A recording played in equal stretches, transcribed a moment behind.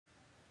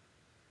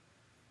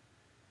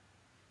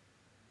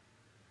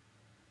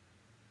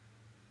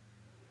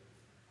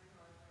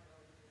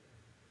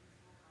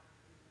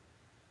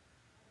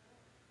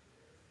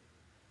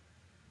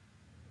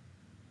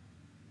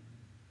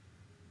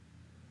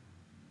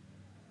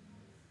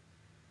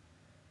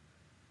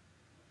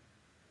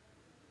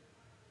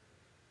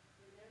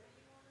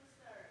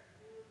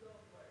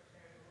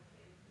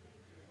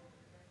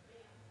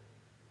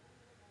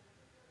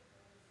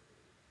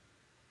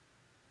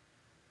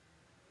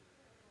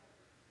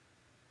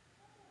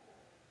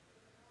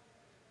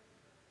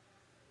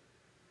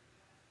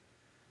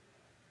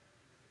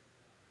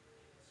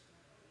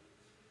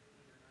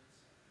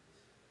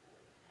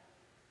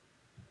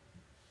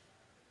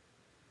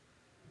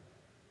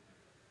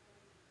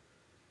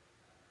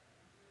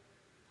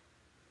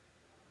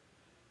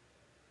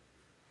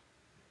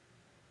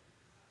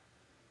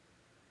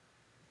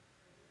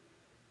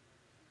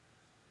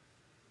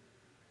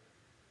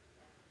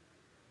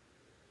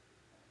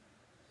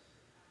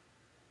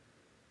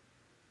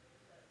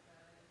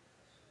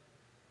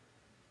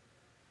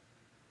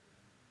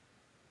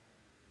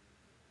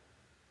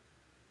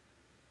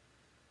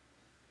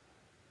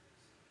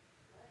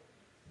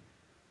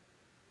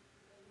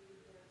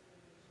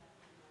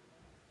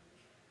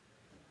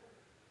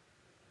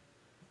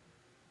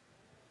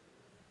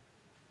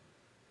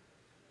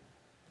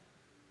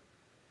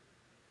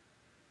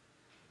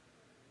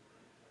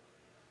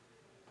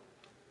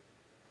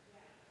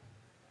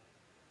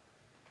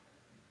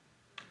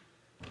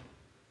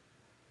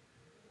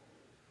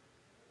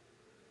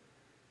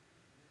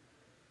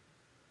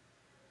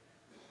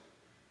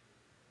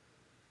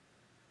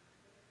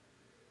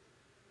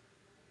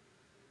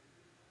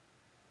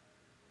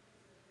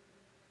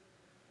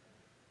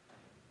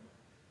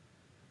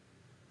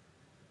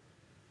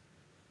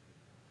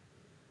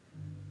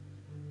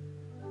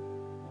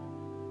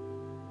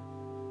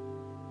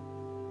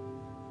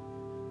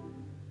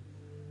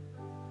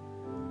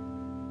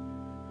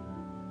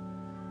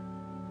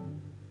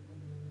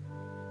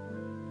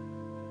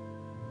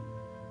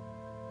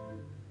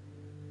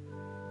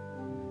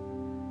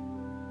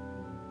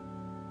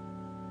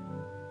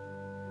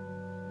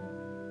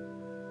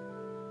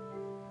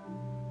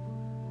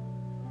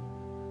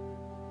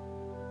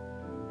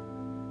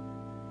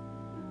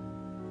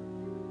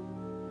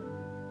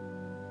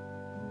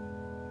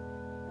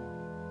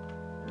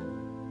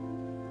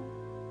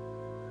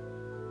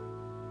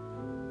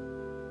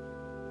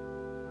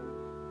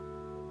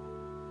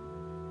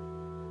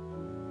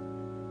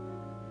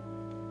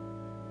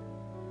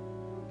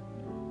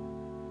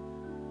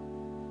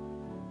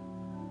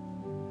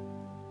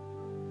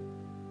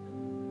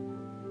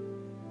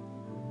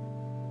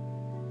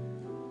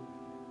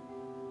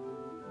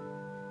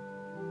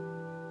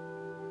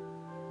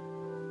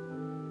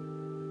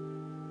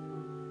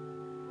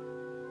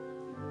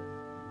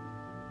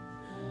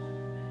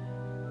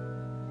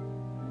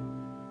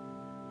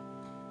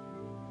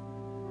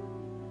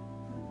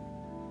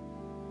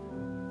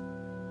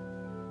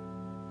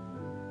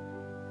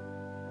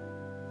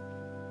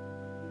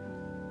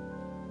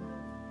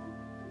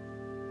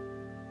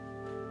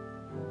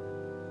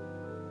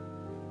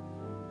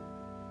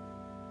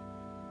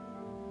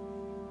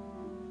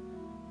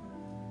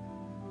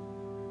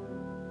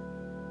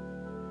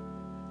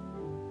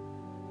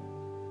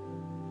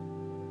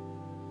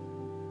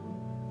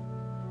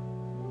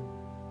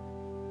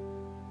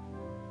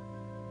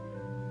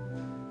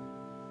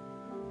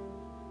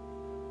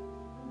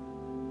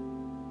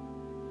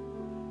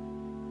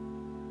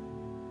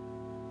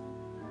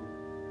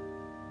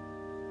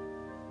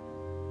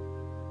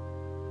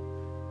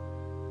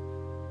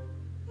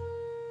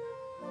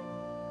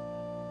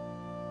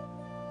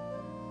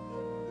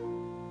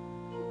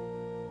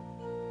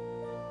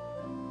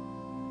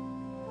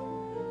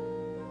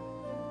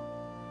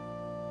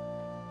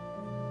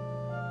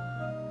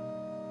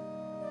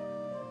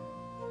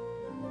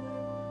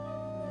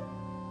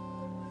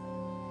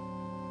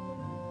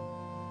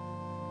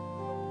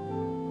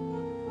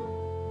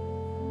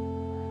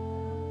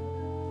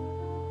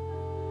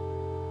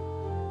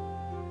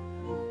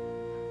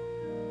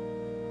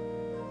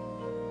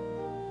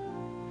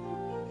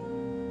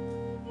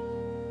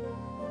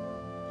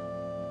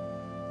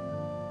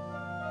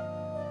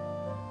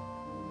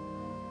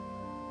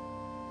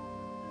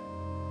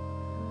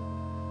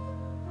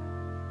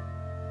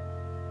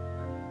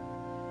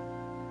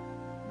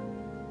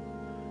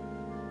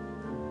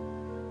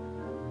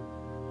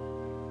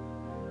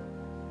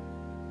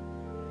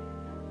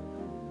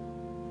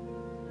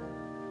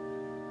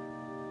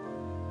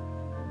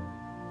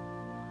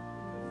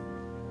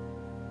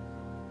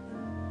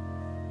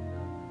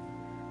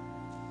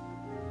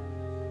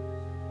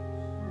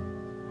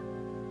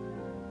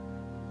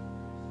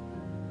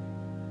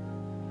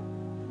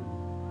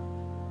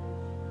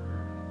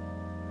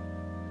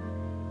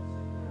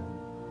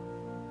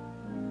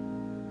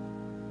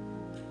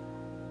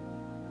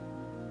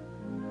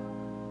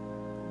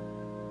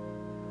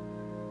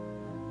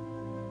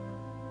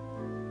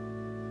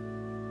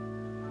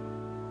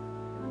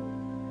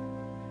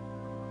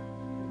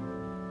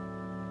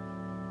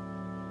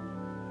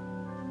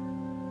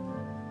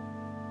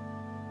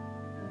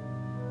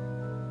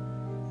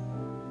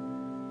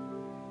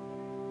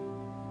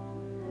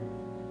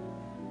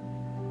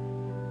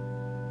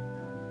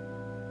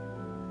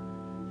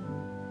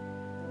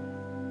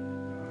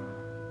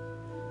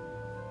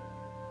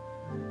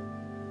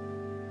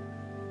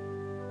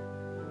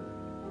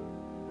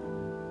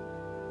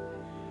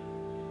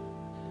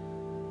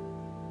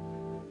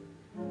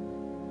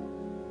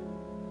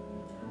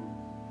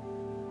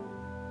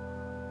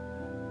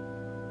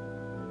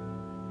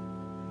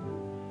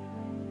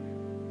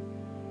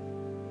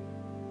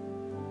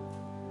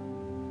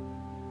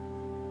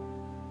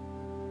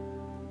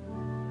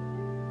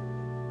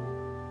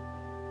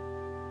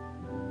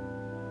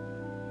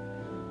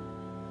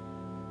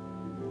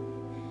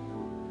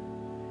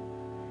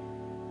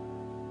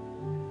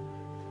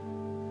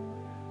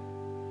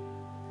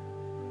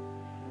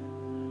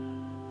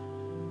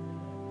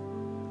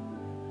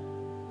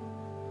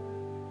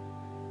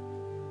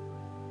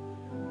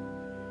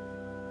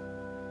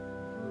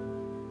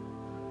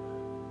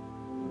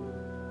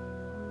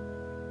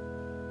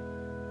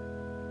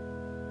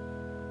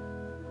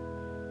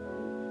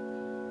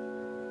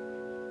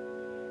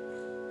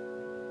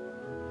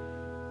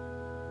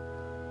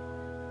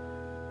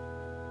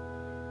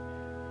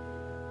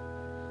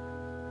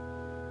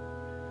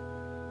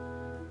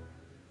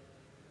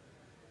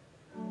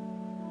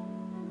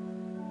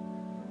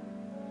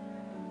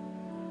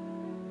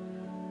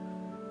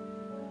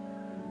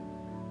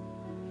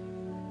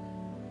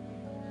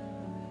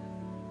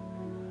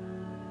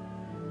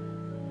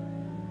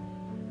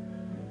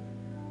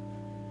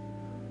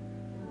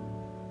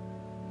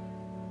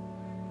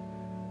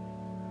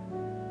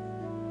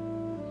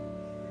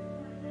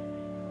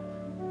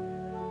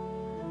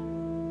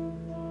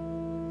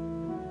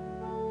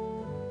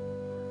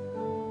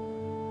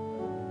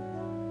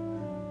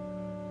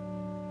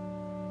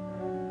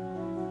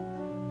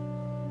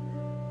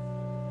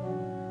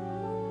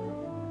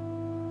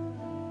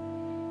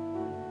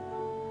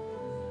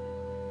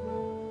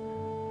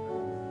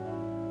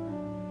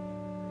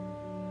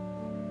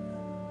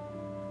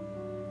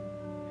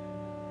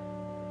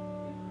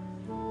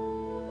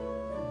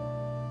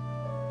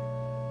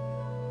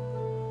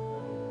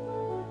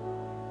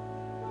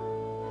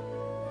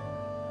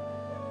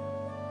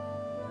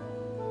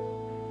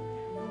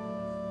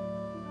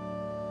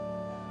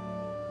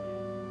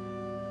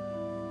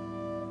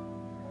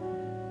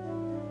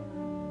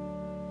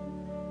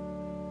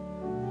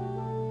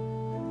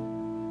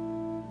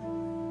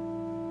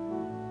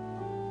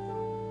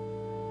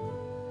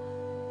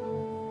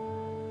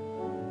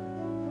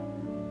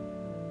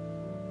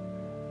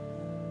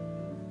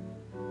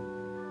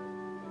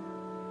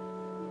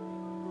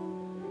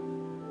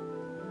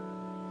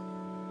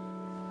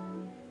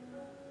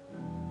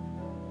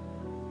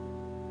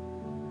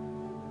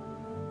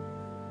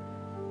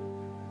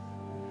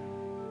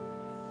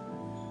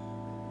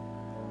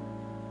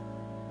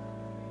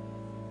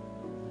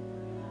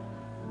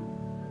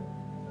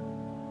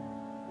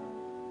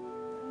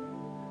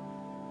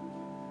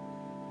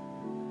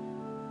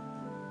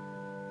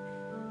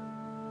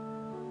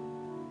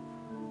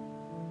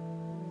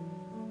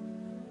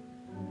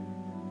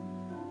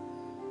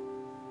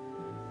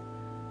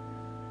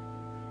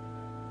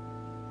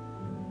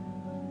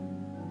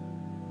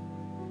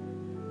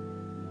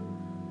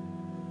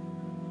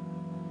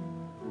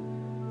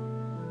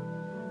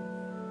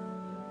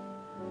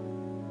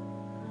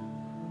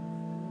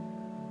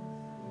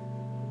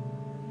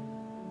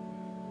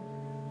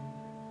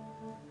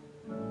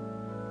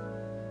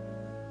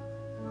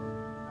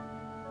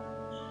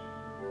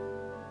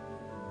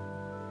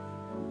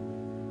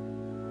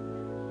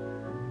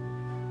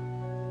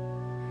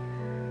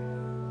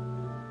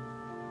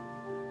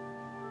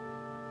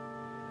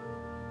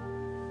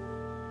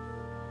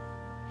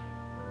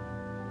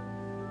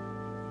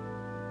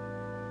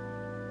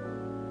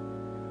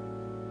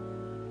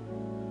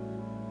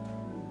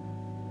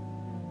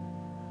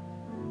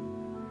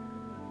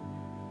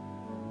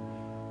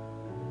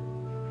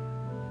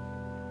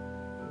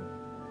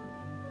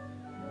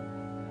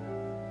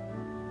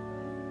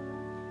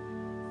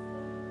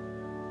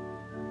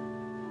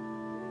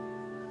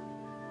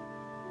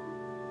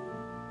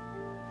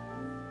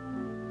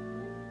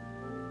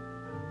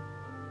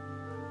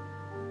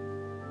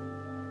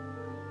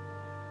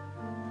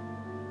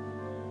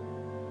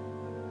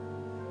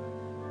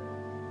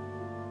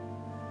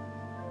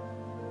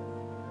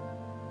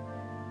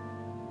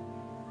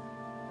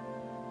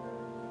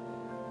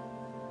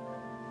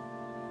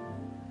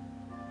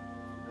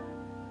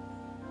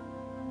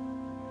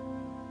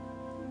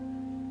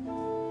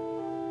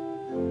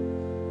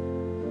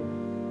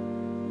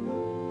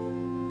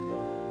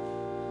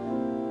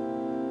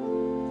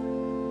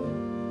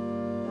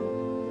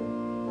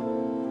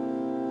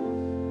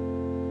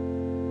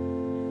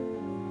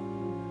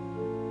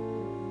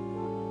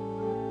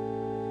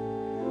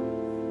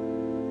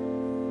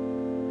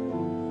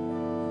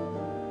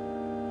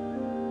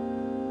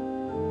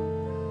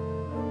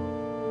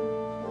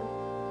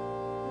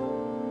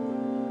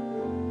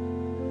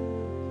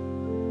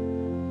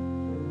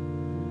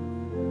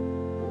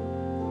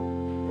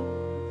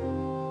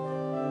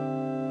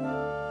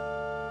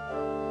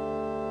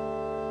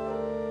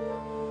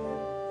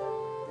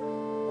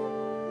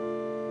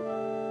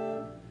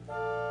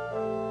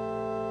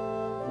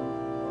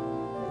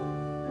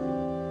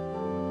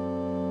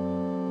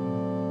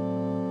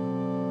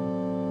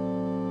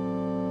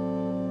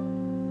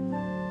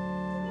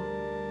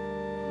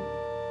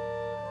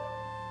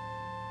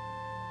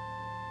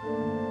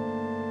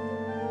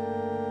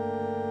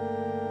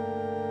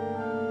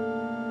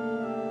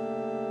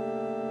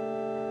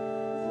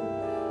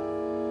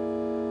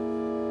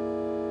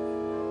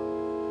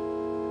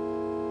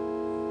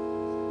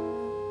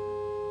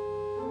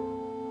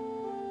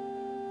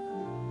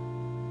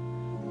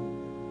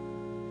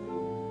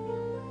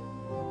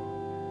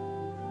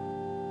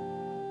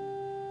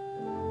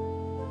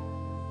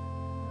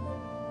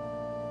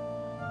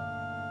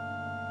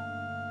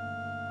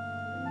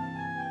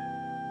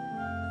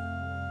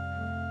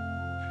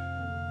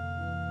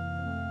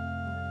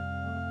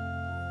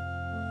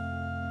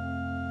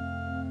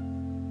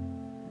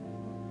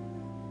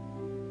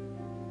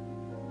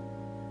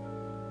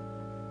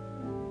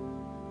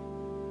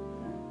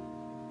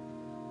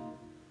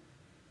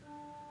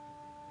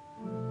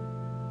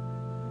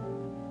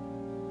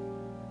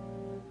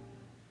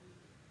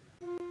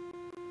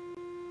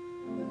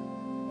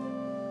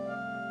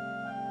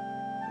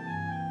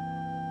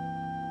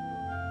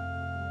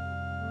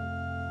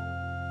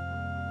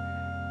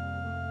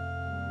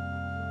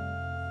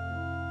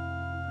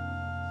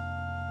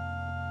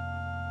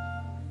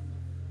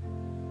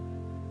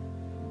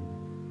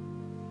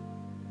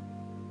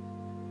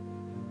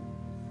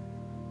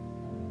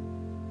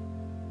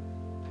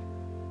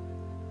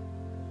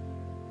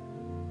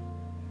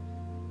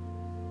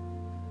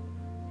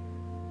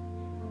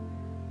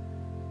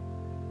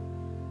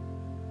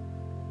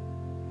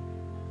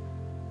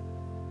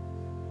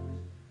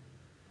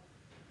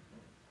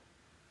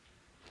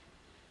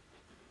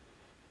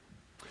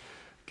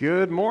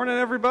Good morning,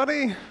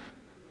 everybody.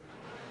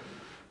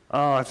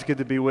 Oh, it's good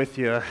to be with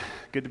you.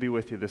 Good to be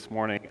with you this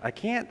morning. I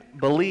can't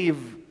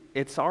believe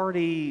it's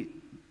already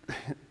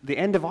the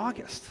end of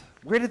August.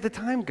 Where did the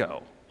time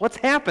go? What's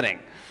happening?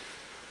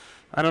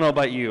 I don't know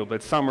about you,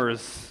 but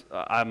summer's.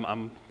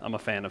 I'm a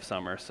fan of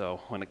summer. So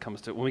when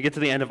we get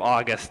to the end of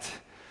August,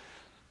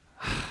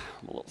 I'm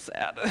a little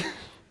sad.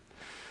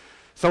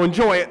 So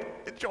enjoy it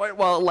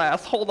while it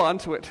lasts. Hold on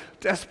to it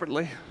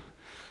desperately.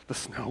 The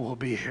snow will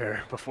be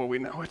here before we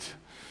know it.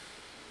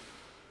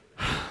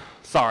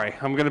 Sorry,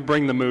 I'm going to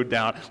bring the mood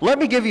down. Let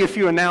me give you a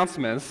few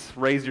announcements,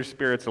 raise your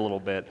spirits a little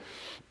bit.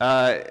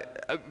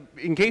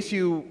 In case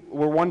you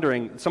were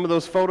wondering, some of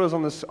those photos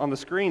on the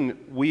screen,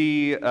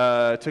 we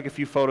took a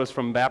few photos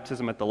from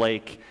baptism at the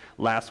lake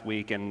last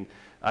week, and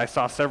I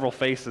saw several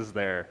faces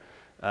there.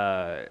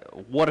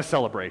 What a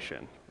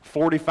celebration.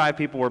 45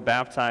 people were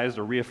baptized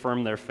or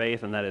reaffirmed their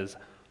faith, and that is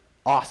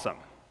awesome.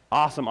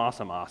 Awesome,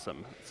 awesome,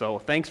 awesome. So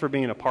thanks for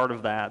being a part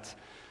of that.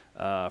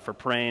 For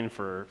praying,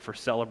 for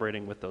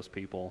celebrating with those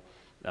people.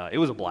 It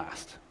was a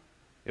blast.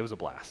 It was a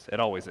blast.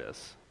 It always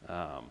is.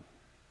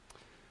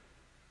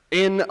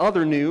 In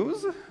other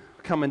news,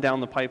 coming down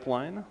the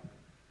pipeline,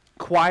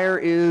 choir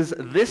is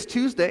this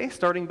Tuesday,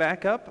 starting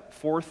back up,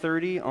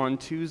 4:30 on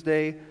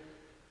Tuesday,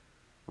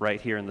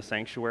 right here in the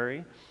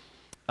sanctuary.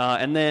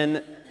 And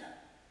then,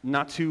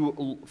 not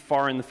too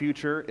far in the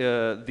future,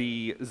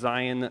 the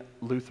Zion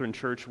Lutheran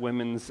Church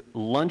Women's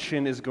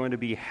Luncheon is going to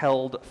be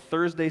held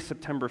Thursday,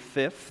 September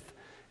 5th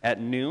at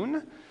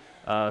noon.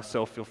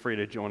 So feel free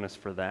to join us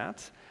for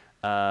that.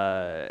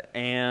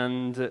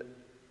 And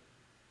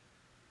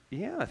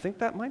yeah, I think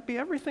that might be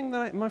everything.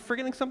 Am I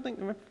forgetting something?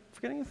 Am I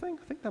forgetting anything?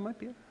 I think that might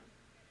be it.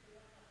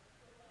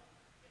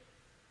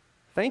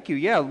 Thank you.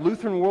 Yeah,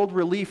 Lutheran World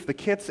Relief, the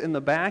kits in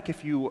the back,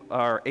 if you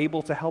are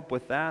able to help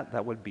with that,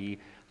 that would be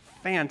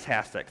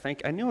fantastic.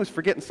 I knew I was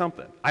forgetting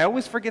something. I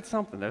always forget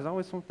something. There's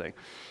always something.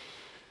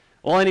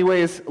 Well,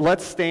 anyways,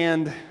 let's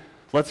stand.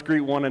 Let's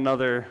greet one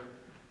another.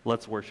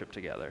 Let's worship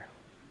together.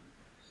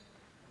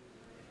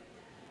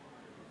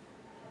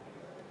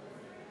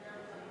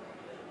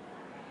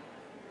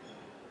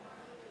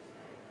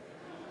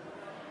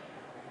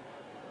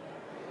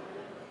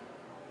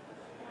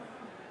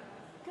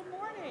 Good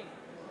morning.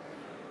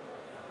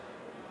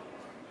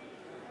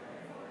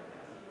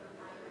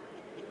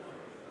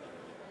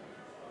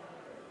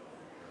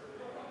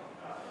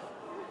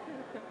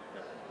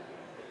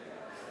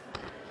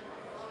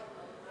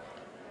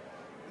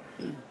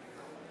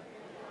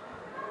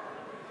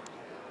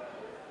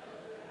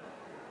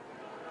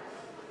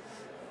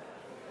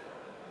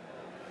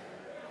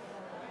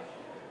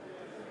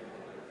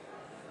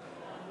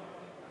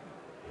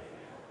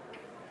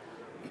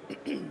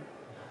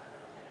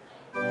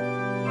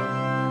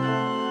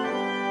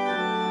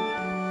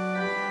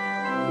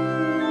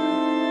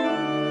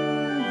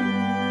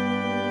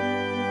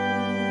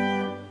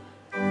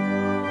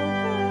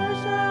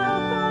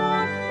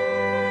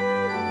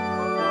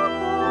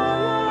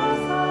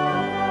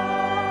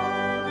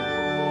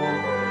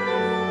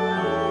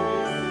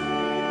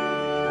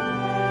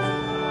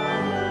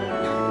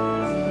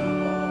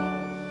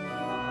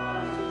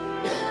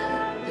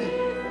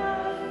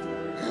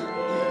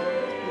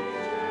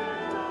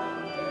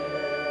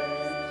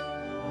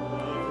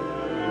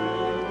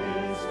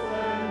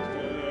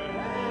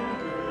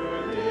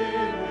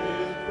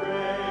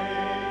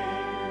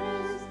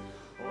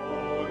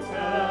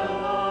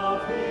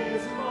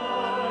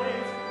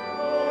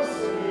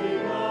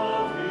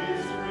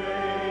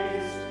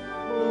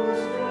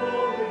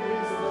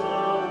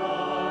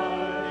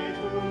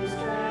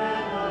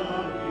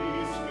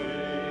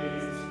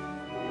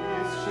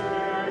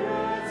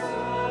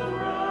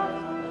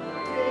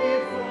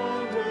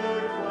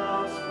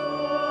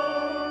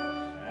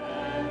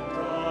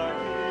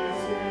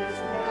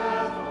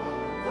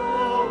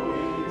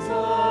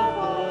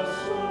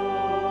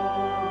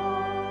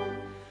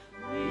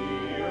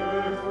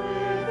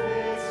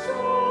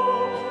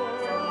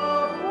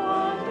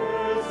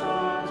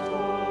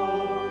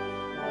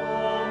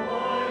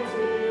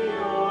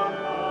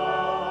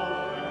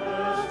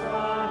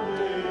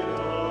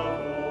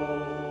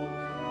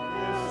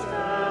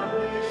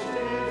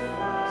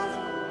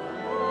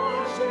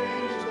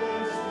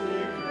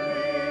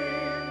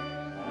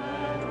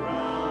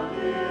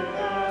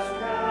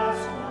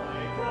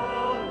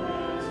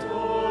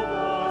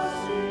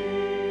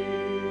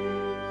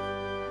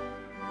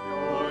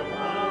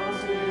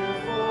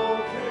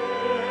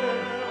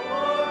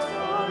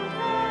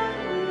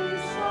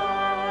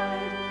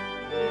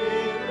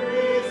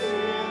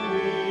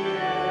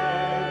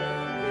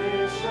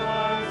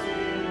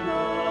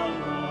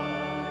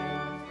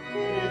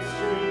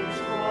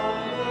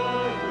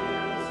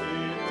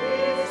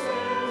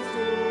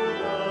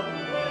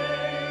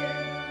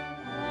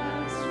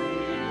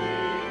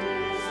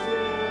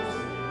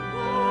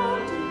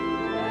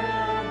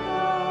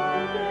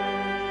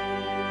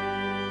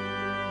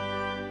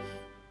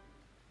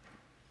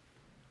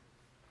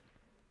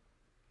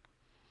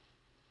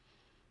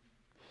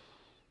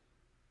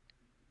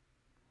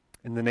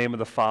 In the name of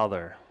the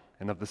Father,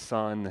 and of the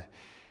Son,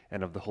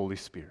 and of the Holy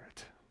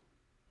Spirit.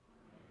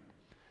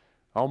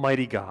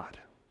 Almighty God,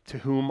 to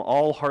whom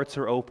all hearts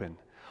are open,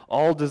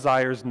 all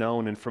desires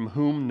known, and from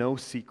whom no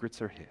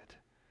secrets are hid,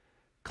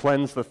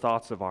 cleanse the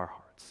thoughts of our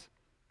hearts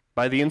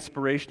by the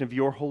inspiration of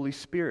your Holy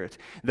Spirit,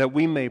 that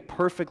we may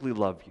perfectly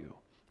love you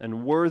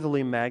and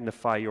worthily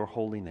magnify your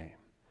holy name,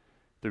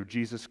 through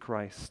Jesus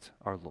Christ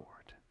our Lord.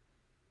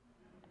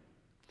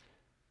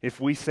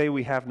 If we say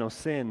we have no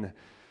sin,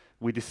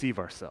 we deceive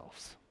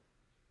ourselves,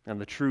 and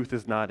the truth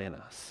is not in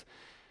us.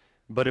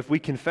 But if we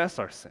confess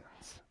our sins,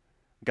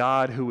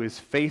 God, who is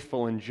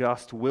faithful and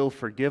just, will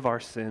forgive our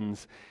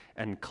sins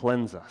and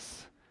cleanse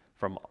us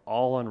from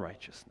all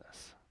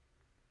unrighteousness.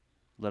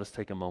 Let us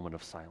take a moment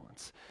of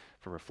silence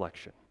for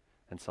reflection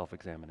and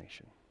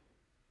self-examination.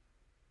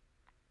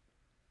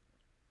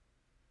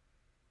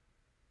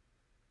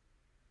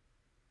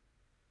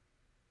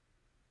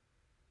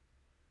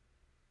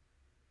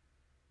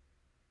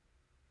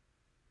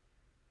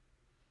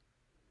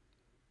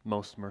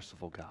 Most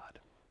merciful God,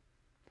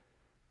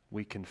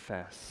 we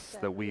confess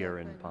that we are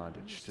in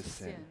bondage to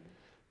sin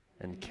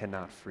and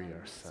cannot free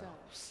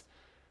ourselves.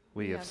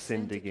 We have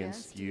sinned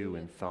against you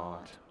in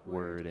thought,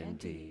 word, and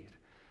deed,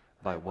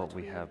 by what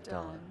we have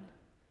done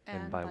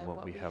and by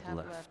what we have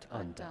left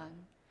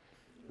undone.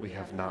 We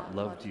have not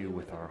loved you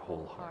with our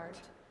whole heart.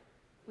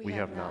 We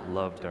have not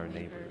loved our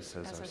neighbors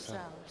as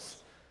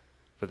ourselves.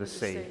 For the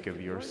sake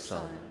of your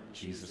Son,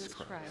 Jesus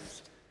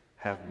Christ,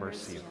 have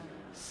mercy on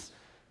us.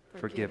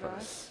 Forgive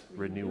us,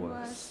 renew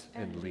us,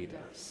 and lead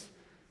us,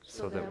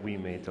 so that we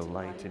may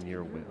delight in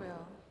your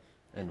will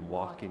and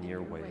walk in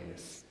your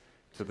ways,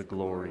 to the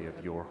glory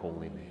of your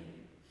holy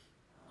name.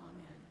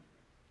 Amen.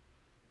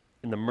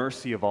 In the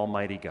mercy of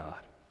Almighty God,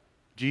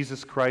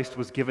 Jesus Christ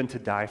was given to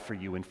die for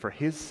you, and for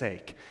his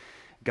sake,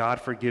 God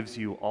forgives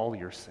you all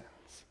your sins.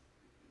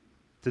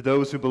 To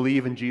those who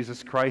believe in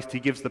Jesus Christ, he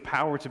gives the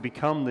power to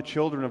become the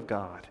children of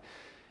God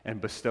and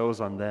bestows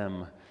on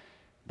them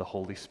the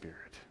Holy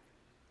Spirit.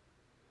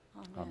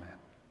 Amen.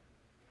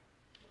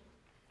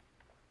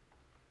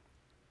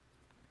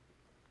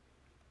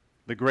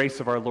 The grace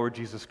of our Lord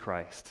Jesus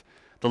Christ,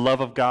 the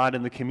love of God,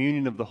 and the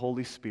communion of the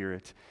Holy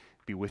Spirit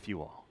be with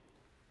you all.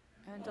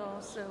 And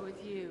also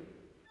with you.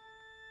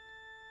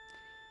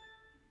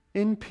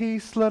 In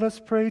peace, let us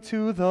pray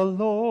to the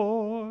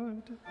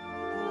Lord.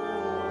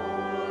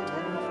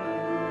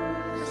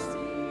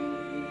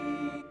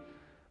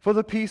 For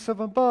the peace of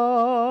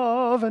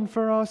above and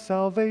for our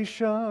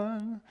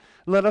salvation,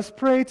 let us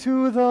pray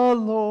to the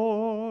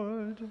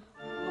Lord.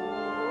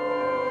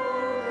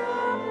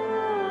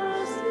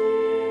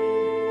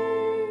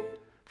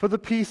 For the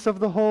peace of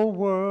the whole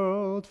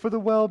world, for the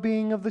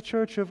well-being of the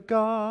Church of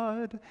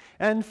God,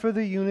 and for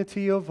the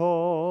unity of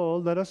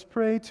all, let us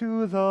pray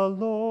to the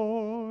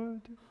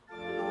Lord.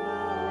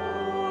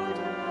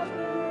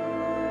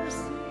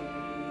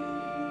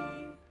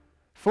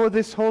 For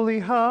this holy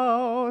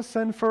house,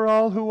 and for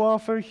all who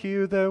offer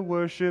here their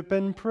worship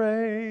and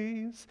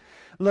praise,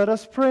 let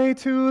us pray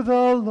to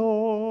the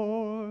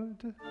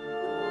Lord.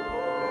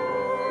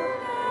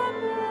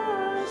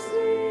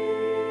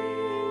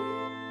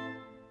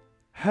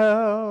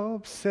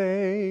 Help,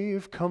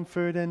 save,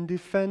 comfort, and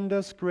defend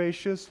us,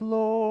 gracious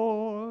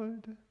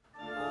Lord.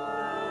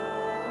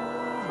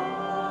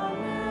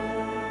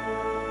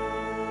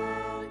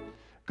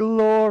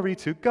 Glory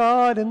to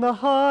God in the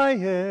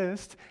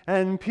highest,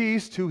 and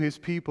peace to his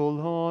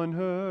people on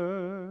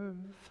earth.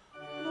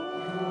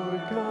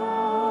 Lord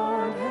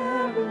God,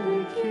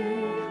 heavenly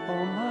King,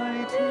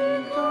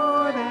 almighty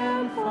God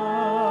and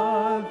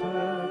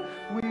Father,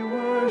 we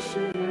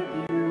worship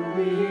you,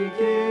 we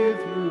give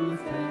you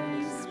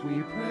thanks,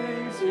 we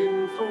praise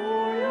you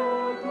for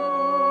your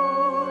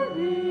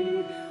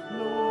glory.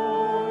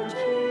 Lord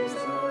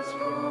Jesus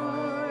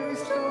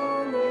Christ,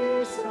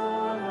 only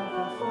Son of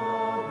the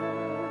Father,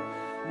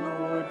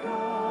 Lord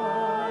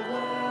God,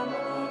 Lamb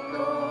of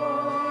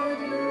God,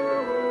 you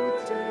who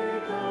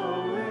take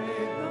away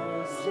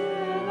the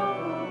sin of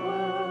the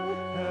world,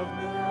 have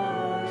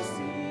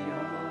mercy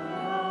on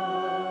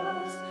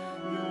us.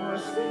 You are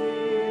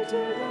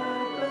seated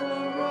at the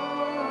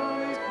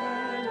right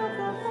hand of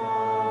the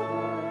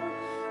Father.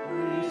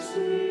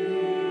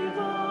 Receive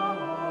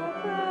our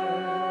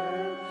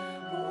prayer.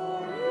 For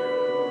you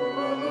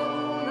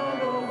alone are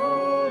the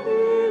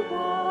Holy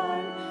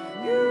One.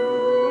 You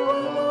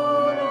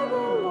alone are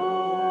the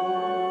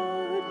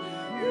Lord.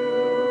 You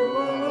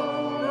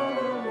alone are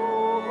the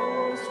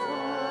Most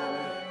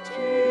High.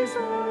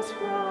 Jesus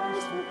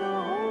Christ with the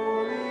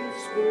Holy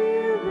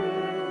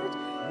Spirit,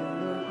 in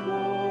the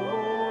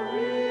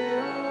glory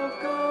of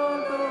God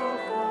the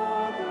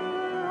Father.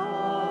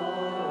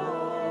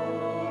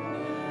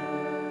 Amen.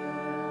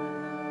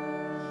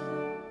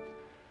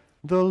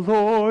 The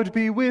Lord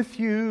be with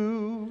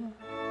you.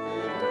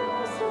 And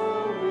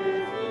also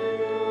with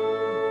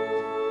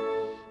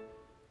you.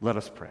 Let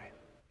us pray.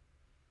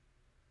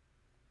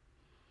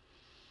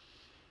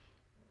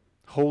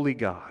 Holy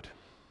God,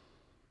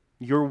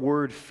 your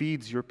word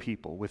feeds your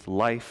people with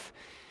life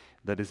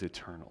that is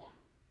eternal.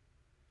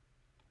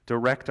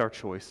 direct our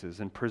choices,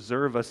 and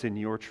preserve us in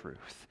your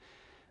truth,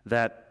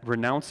 that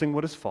renouncing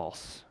what is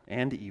false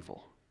and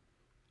evil,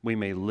 we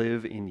may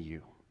live in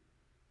you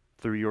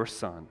through your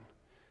Son,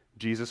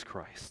 Jesus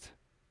Christ,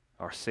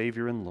 our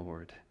Savior and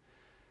Lord.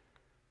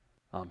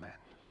 Amen.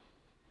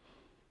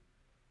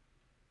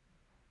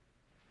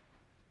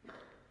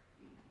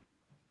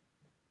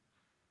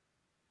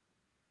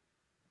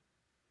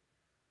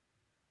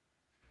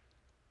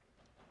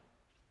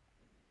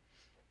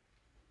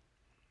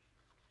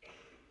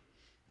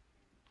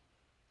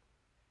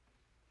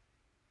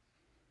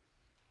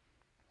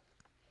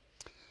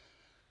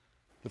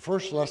 The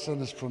first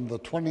lesson is from the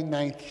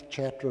 29th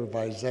chapter of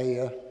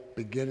Isaiah,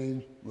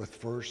 beginning with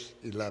verse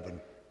 11.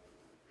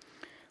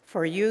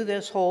 For you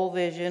this whole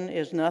vision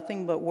is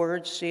nothing but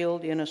words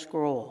sealed in a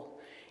scroll.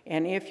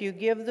 And if you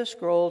give the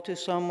scroll to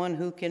someone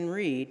who can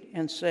read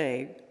and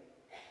say,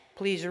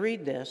 "Please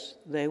read this,"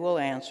 they will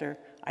answer,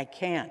 "I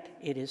can't,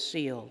 it is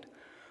sealed."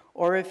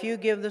 Or if you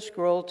give the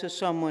scroll to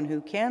someone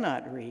who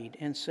cannot read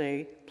and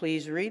say,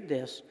 "Please read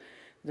this,"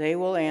 they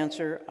will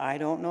answer, "I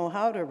don't know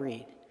how to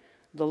read."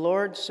 The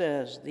Lord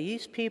says,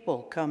 "These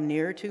people come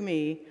near to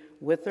me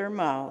with their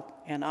mouth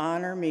and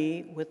honor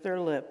me with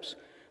their lips,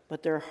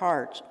 but their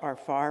hearts are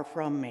far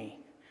from me.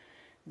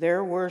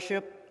 Their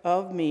worship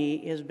of me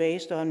is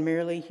based on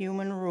merely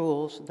human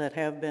rules that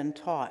have been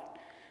taught.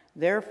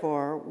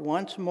 Therefore,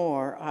 once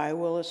more, I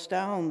will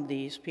astound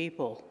these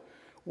people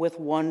with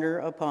wonder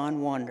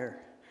upon wonder.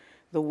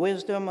 The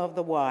wisdom of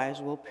the wise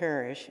will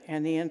perish,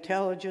 and the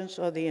intelligence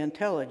of the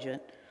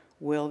intelligent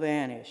will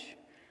vanish.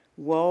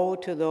 Woe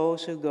to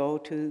those who go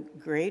to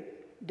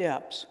great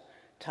depths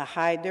to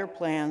hide their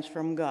plans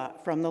from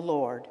the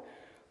Lord.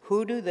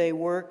 Who do they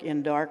work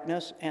in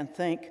darkness and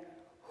think,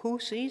 'Who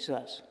sees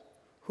us?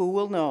 Who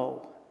will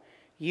know?'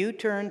 You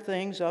turn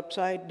things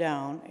upside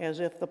down as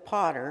if the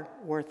potter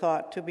were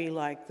thought to be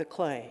like the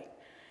clay.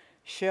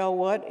 Shall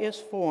what is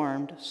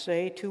formed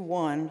say to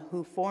one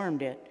who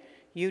formed it,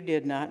 'You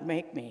did not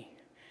make me'?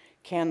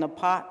 Can the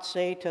pot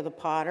say to the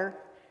potter,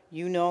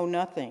 'You know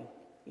nothing'?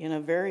 In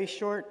a very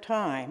short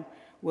time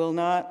will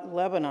not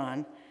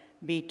Lebanon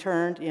be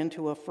turned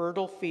into a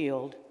fertile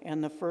field,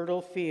 and the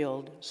fertile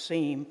field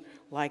seem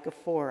like a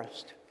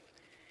forest?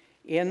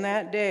 In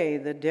that day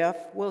the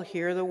deaf will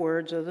hear the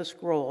words of the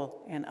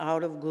scroll, and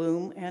out of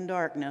gloom and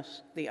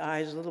darkness the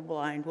eyes of the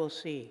blind will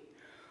see.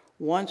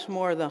 Once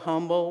more the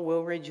humble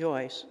will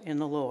rejoice in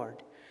the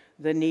Lord.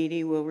 The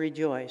needy will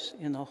rejoice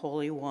in the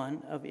Holy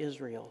One of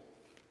Israel."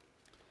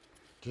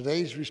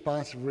 Today's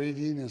responsive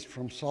reading is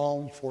from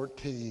Psalm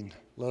 14.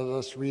 Let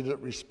us read it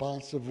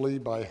responsively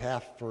by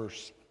half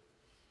verse.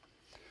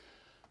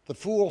 The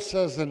fool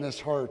says in his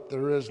heart,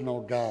 "There is no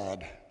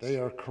God." They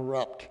are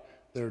corrupt.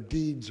 Their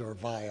deeds are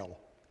vile.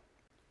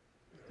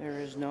 There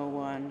is no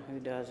one who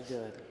does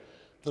good.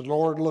 The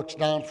Lord looks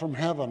down from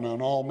heaven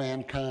on all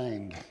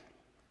mankind.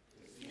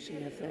 See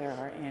if there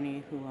are any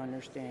who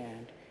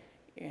understand,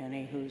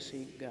 any who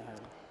seek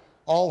God.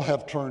 All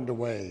have turned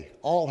away.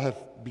 All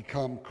have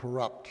become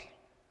corrupt.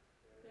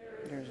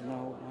 There's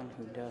no one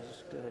who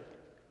does good,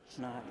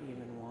 not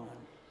even one.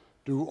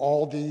 Do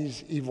all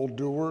these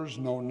evildoers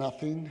know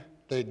nothing?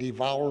 They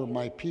devour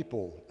my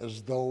people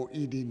as though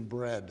eating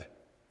bread.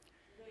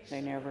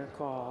 They never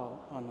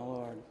call on the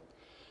Lord.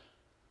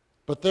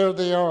 But there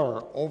they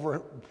are,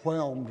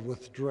 overwhelmed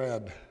with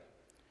dread.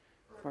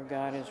 For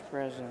God is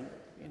present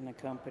in the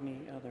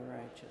company of the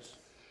righteous.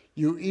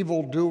 You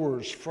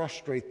evildoers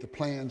frustrate the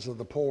plans of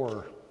the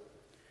poor.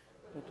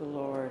 But the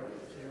Lord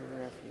is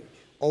your refuge.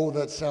 Oh,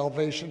 that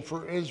salvation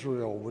for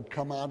Israel would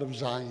come out of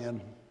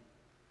Zion.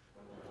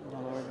 The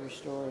Lord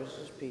restores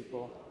his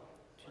people.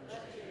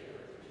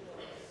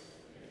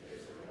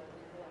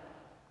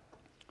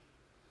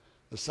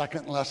 The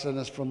second lesson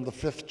is from the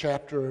 5th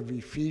chapter of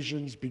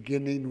Ephesians,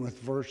 beginning with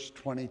verse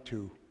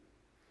 22.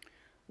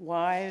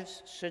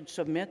 Wives should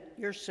submit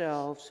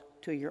yourselves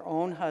to your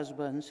own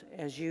husbands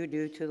as you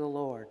do to the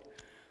Lord.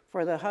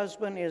 For the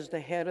husband is the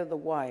head of the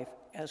wife,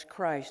 as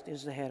Christ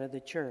is the head of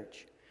the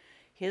church,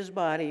 his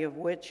body, of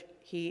which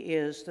he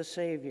is the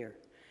Savior.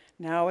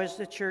 Now as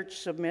the church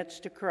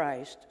submits to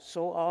Christ,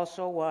 so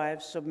also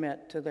wives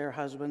submit to their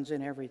husbands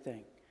in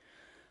everything.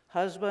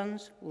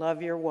 Husbands,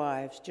 love your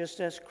wives, just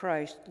as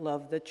Christ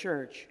loved the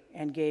church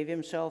and gave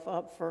himself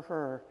up for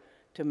her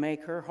to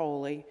make her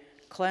holy,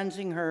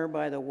 cleansing her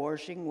by the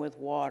washing with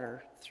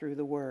water through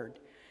the word,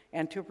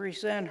 and to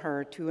present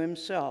her to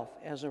himself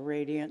as a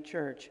radiant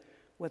church,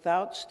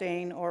 without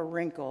stain or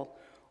wrinkle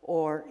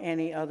or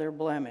any other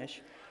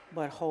blemish,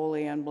 but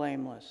holy and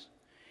blameless.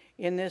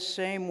 In this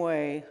same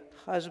way,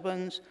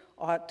 husbands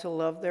ought to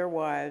love their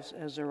wives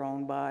as their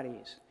own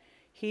bodies.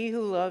 He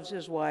who loves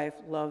his wife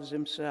loves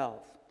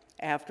himself.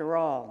 After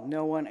all,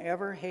 no one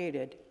ever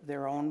hated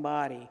their own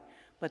body,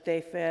 but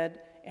they fed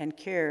and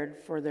cared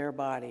for their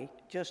body,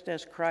 just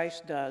as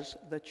Christ does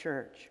the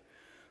church.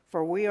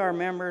 For we are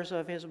members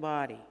of his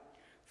body.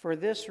 For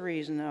this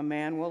reason, a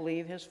man will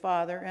leave his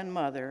father and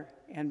mother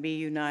and be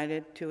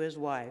united to his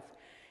wife,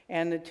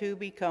 and the two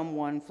become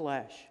one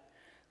flesh.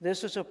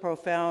 This is a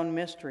profound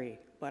mystery,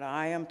 but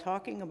I am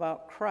talking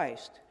about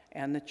Christ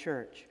and the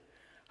church.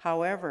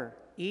 However,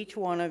 each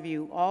one of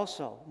you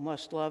also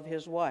must love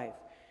his wife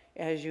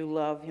as you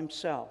love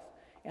himself,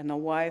 and the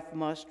wife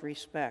must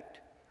respect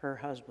her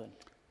husband.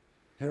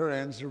 Here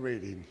ends the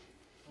reading.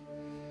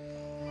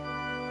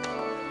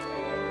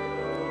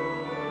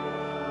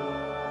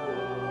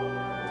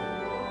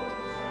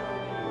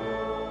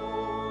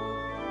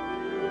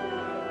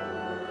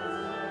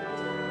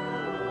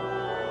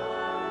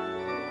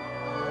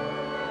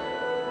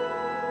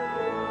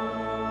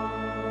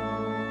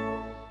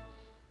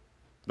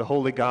 The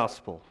Holy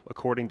Gospel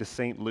according to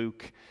St.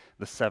 Luke,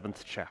 the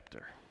 7th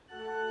chapter.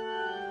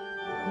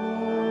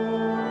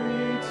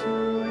 Glory to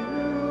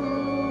you.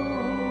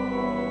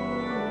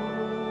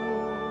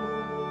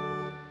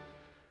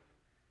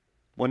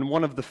 When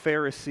one of the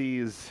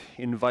Pharisees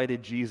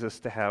invited Jesus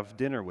to have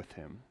dinner with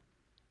him,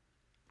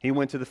 he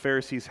went to the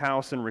Pharisee's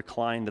house and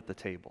reclined at the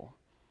table.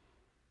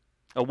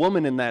 A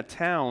woman in that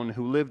town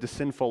who lived a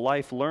sinful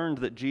life learned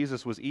that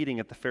Jesus was eating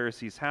at the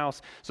Pharisee's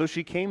house, so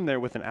she came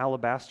there with an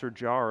alabaster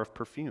jar of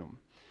perfume.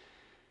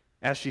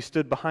 As she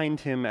stood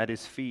behind him at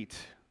his feet,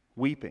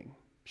 weeping,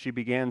 she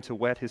began to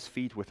wet his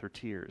feet with her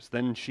tears.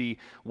 Then she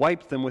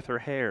wiped them with her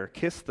hair,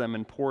 kissed them,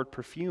 and poured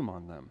perfume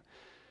on them.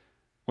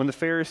 When the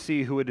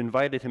Pharisee who had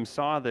invited him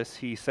saw this,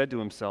 he said to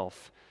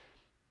himself,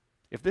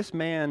 "If this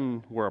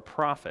man were a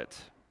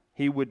prophet,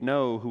 he would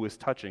know who is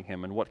touching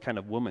him and what kind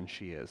of woman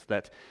she is,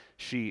 that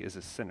she is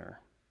a sinner."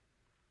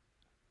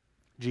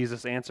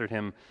 Jesus answered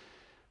him,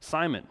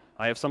 "Simon,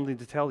 I have something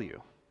to tell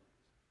you."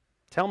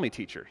 "Tell me,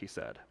 teacher," he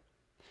said.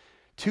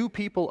 "Two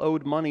people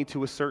owed money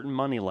to a certain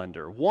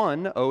moneylender.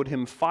 One owed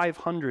him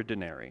 500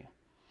 denarii,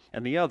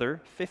 and the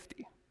other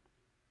 50.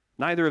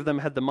 Neither of them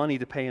had the money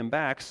to pay him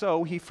back,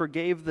 so he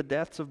forgave the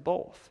debts of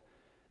both.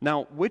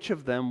 Now, which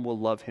of them will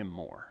love him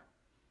more?"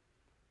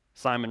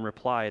 Simon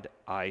replied,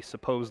 "I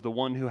suppose the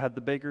one who had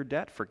the bigger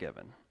debt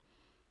forgiven."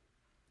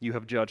 "You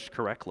have judged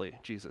correctly,"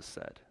 Jesus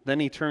said.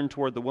 Then he turned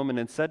toward the woman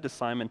and said to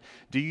Simon,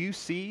 "Do you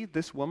see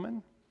this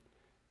woman?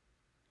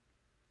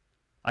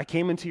 I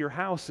came into your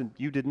house, and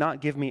you did not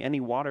give me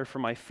any water for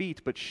my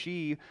feet, but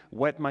she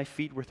wet my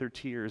feet with her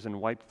tears and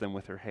wiped them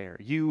with her hair.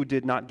 You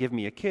did not give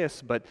me a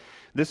kiss, but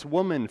this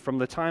woman, from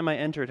the time I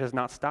entered, has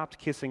not stopped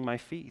kissing my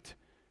feet.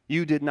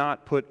 You did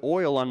not put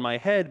oil on my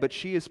head, but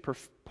she has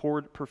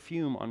poured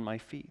perfume on my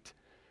feet.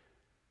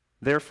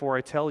 Therefore,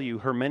 I tell you,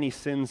 her many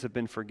sins have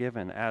been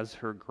forgiven, as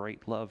her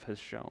great love has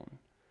shown.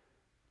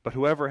 But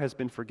whoever has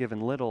been forgiven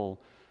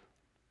little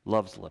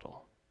loves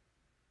little."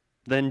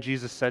 Then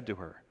Jesus said to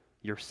her,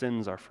 "Your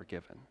sins are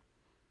forgiven."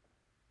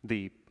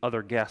 The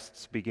other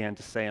guests began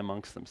to say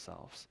amongst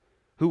themselves,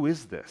 "Who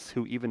is this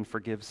who even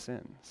forgives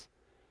sins?"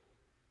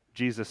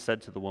 Jesus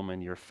said to the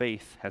woman, "Your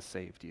faith has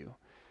saved you.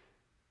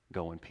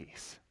 Go in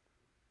peace."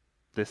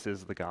 This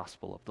is the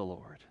gospel of the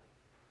Lord.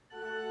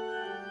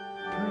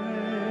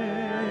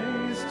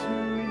 Praise to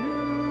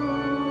you,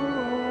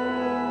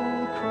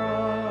 O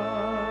Christ.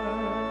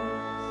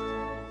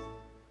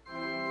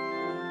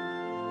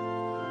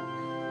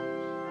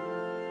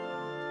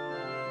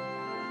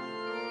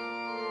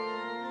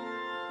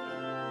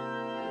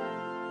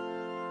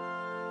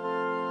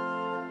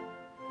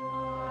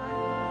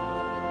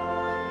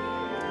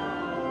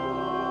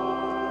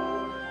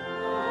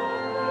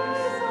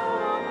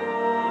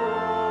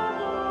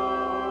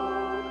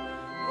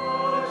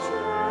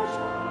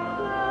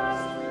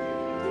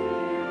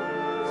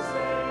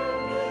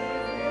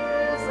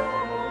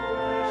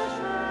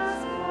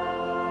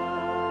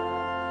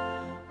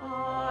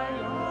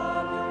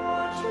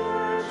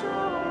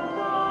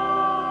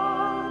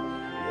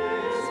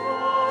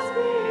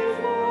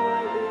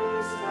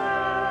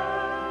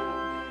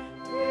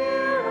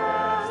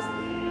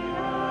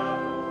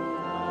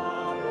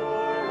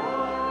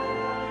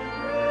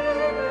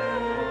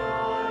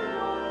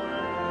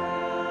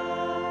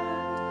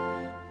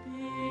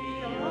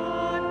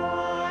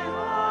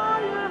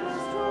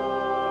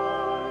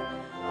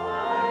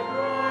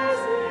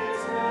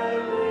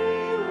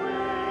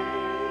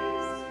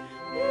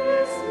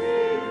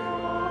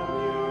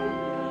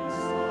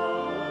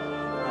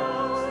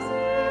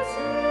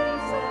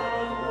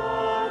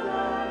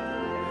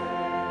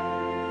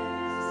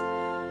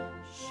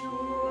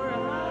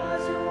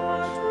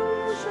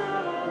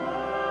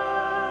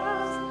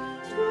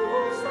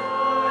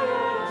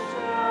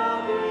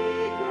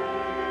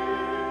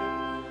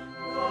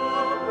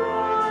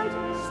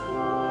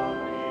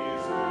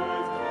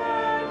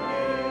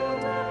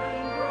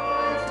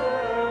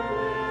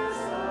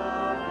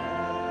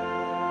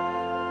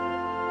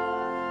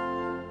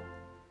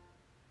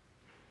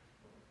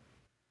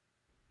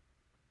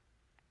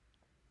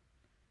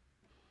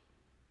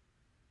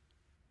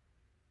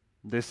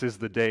 This is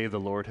the day the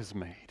Lord has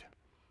made.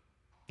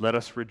 Let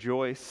us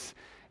rejoice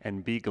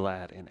and be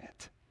glad in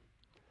it.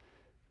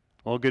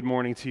 Well, good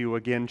morning to you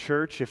again,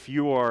 church. If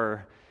you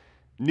are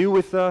new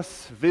with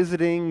us,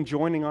 visiting,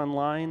 joining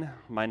online,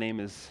 my name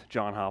is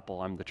John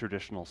Hopple. I'm the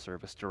Traditional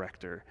Service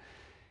Director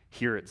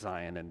here at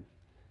Zion, and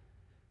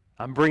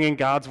I'm bringing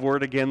God's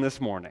Word again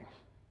this morning,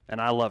 and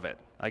I love it.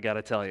 I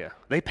gotta tell you.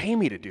 They pay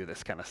me to do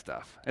this kind of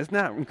stuff. Isn't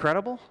that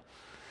incredible?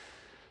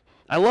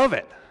 I love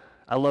it.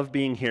 I love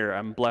being here.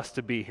 I'm blessed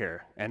to be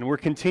here. And we're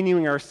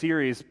continuing our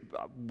series.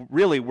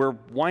 Really, we're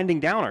winding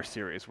down our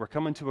series. We're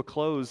coming to a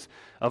close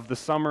of the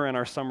summer and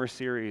our summer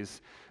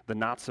series, The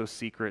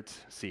Not-So-Secret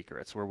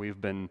Secrets, where we've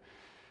been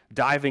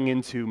diving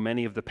into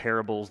many of the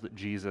parables that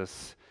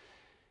Jesus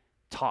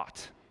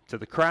taught to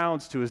the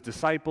crowds, to his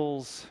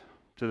disciples,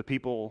 to the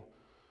people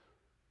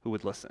who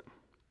would listen.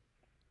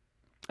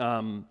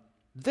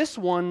 This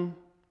one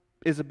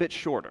is a bit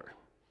shorter.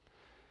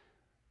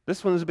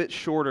 This one is a bit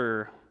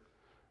shorter,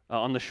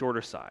 on the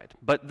shorter side.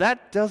 But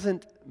that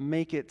doesn't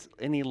make it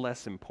any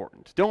less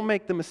important. Don't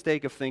make the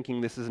mistake of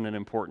thinking this isn't an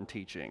important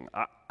teaching.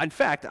 In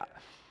fact,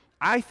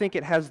 I think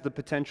it has the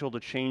potential to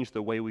change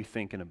the way we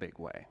think in a big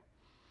way,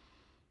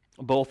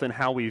 both in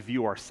how we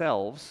view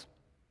ourselves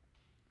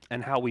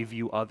and how we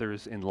view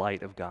others in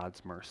light of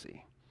God's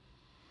mercy.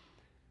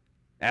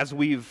 As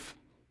we've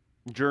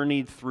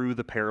journeyed through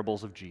the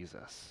parables of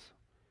Jesus,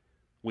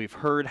 we've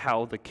heard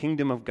how the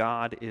kingdom of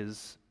God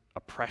is a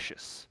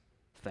precious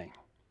thing,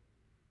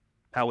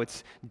 how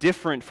it's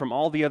different from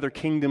all the other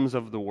kingdoms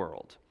of the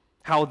world,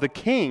 how the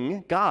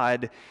King,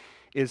 God,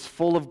 is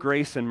full of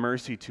grace and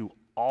mercy to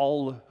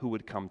all who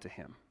would come to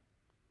him.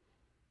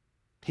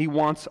 He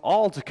wants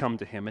all to come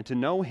to him and to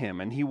know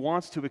him, and he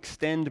wants to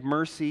extend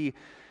mercy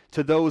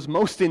to those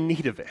most in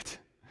need of it.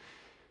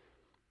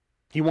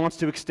 He wants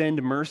to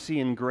extend mercy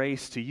and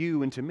grace to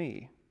you and to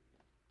me.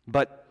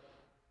 But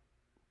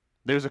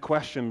there's a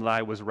question that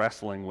I was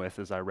wrestling with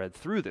as I read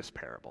through this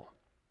parable.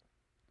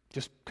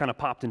 Just kind of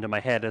popped into my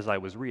head as I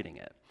was reading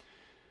it.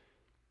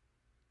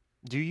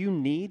 Do you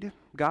need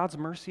God's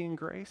mercy and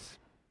grace?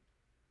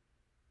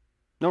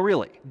 No,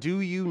 really. Do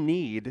you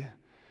need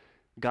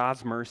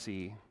God's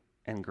mercy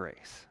and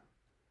grace?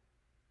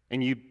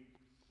 And you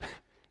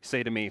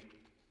say to me,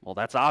 well,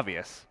 that's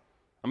obvious.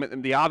 I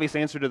mean, the obvious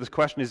answer to this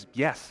question is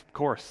yes, of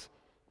course.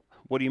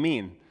 What do you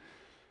mean?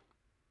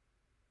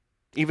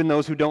 Even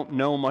those who don't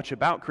know much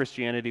about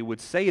Christianity would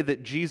say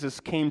that Jesus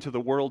came to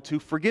the world to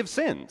forgive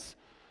sins.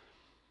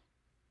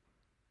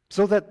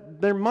 So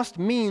that there must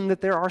mean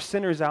that there are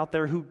sinners out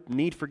there who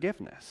need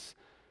forgiveness.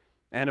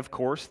 And of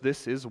course,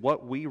 this is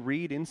what we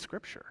read in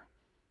Scripture.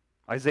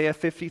 Isaiah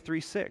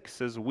 53:6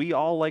 says, "We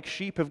all like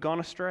sheep have gone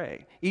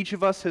astray. Each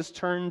of us has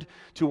turned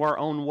to our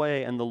own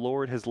way, and the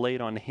Lord has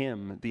laid on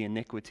him the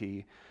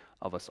iniquity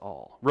of us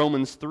all."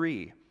 Romans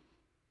 3,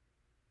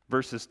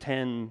 verses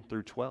 10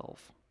 through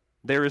 12.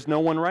 "There is no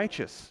one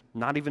righteous,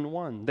 not even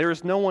one. There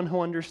is no one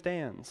who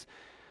understands.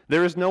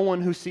 There is no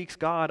one who seeks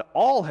God.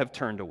 All have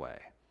turned away.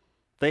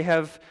 They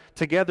have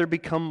together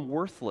become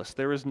worthless.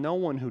 There is no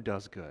one who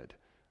does good,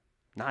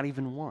 not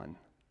even one."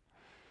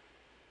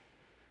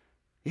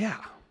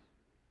 Yeah,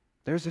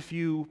 there's a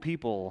few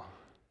people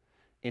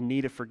in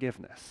need of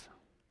forgiveness.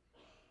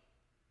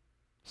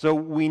 So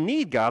we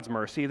need God's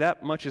mercy,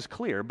 that much is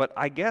clear, but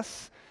I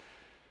guess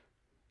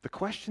the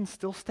question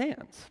still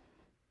stands.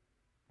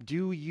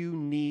 Do you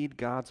need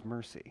God's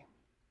mercy?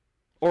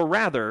 Or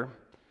rather,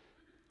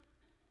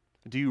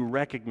 do you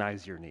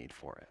recognize your need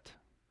for it?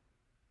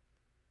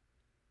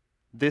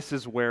 This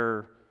is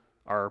where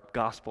our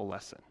gospel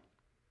lesson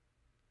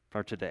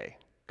for today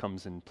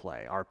comes in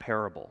play, our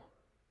parable,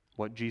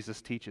 what Jesus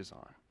teaches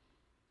on.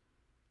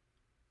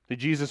 That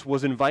Jesus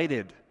was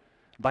invited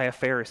by a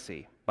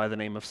Pharisee by the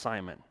name of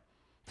Simon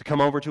to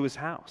come over to his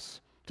house,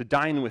 to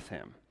dine with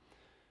him.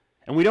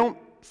 And we don't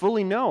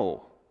fully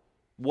know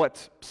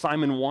what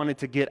Simon wanted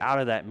to get out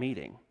of that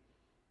meeting.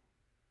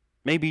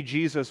 Maybe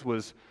Jesus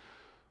was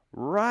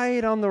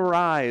right on the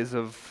rise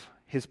of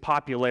his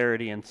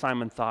popularity, and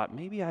Simon thought,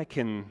 maybe I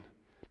can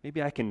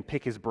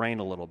pick his brain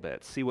a little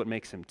bit, see what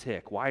makes him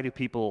tick. Why do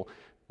people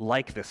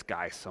like this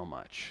guy so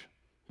much?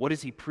 What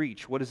does he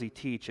preach? What does he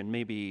teach? And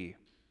maybe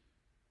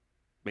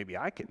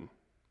I can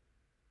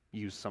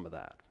use some of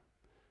that.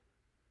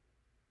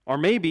 Or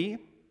maybe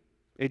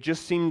it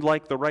just seemed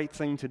like the right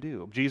thing to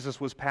do.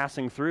 Jesus was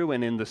passing through,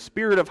 and in the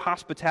spirit of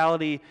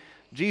hospitality,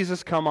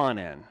 Jesus, come on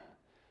in.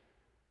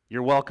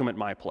 You're welcome at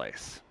my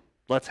place.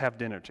 Let's have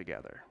dinner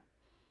together.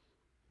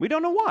 We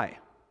don't know why.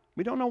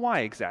 We don't know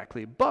why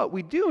exactly, but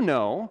we do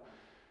know,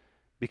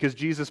 because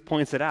Jesus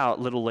points it out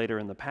a little later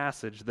in the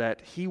passage,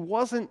 that he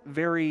wasn't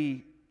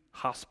very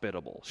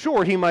hospitable.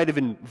 Sure, he might have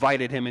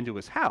invited him into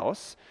his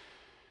house,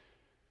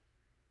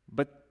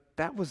 but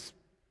that was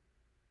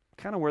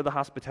kind of where the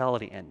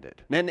hospitality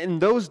ended. And in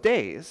those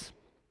days,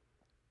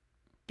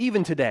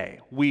 even today,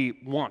 we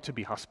want to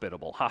be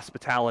hospitable.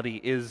 Hospitality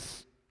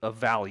is a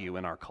value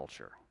in our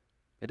culture.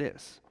 It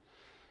is.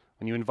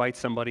 When you invite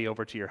somebody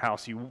over to your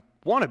house, you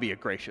want to be a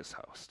gracious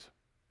host.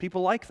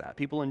 People like that.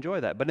 People enjoy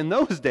that. But in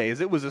those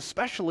days, it was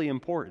especially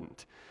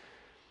important.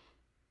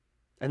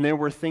 And there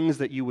were things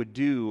that you would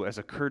do as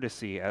a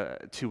courtesy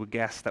to a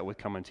guest that would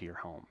come into your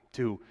home,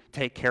 to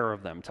take care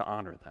of them, to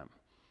honor them.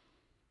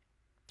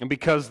 And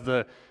because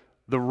the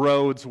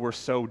roads were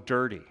so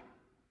dirty,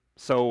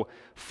 so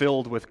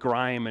filled with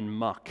grime and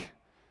muck,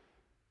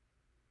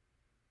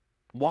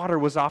 water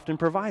was often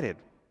provided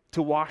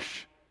to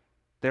wash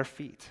their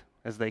feet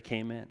as they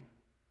came in,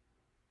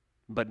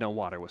 but no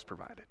water was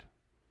provided.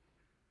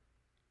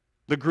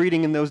 The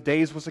greeting in those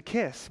days was a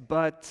kiss,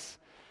 but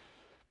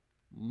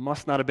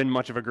must not have been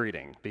much of a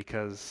greeting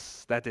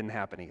because that didn't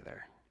happen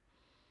either.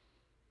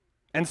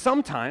 And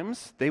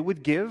sometimes they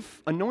would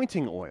give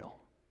anointing oil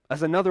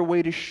as another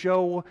way to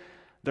show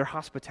their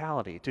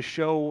hospitality, to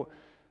show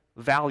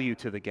value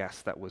to the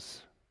guest that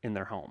was in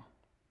their home.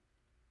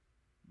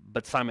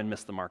 But Simon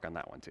missed the mark on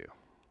that one too.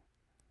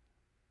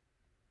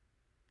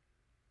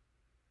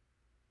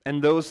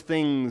 And those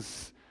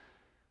things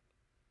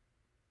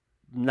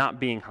not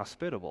being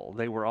hospitable,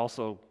 they were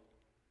also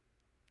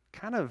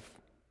kind of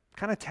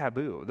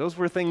taboo. Those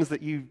were things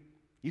that you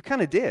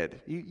kind of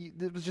did.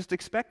 It was just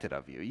expected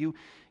of you.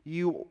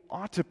 You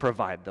ought to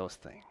provide those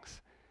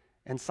things.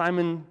 And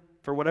Simon,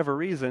 for whatever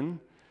reason,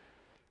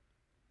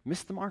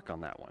 missed the mark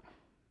on that one.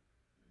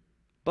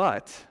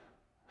 But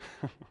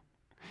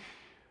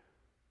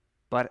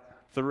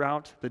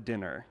throughout the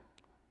dinner,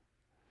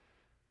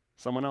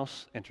 someone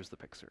else enters the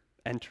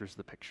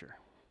picture.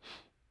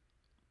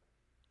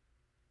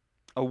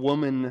 A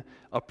woman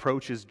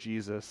approaches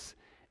Jesus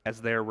as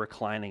they're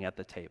reclining at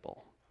the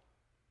table.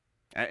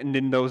 And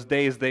in those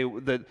days,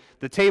 the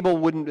table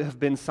wouldn't have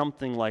been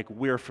something like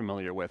we're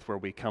familiar with, where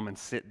we come and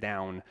sit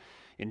down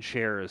in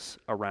chairs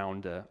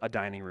around a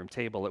dining room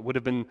table. It would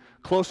have been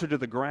closer to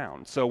the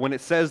ground. So when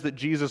it says that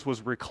Jesus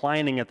was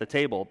reclining at the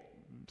table,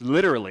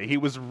 literally, he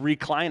was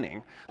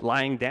reclining,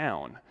 lying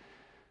down,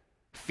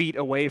 feet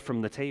away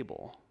from the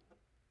table.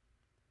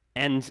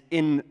 And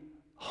in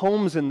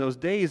homes in those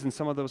days, in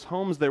some of those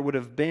homes, there would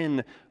have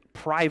been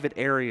private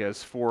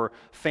areas for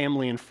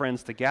family and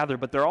friends to gather,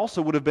 but there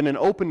also would have been an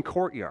open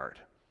courtyard,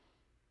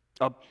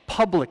 a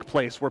public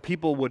place where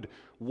people would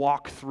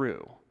walk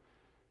through.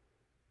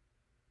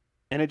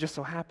 And it just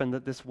so happened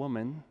that this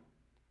woman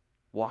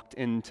walked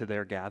into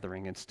their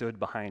gathering and stood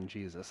behind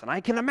Jesus. And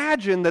I can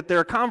imagine that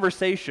their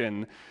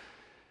conversation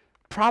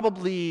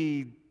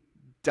probably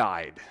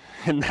died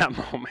in that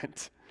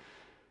moment.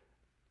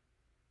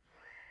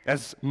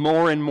 As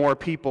more and more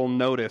people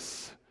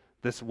notice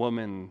this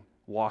woman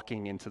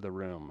walking into the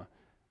room,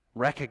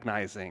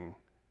 recognizing,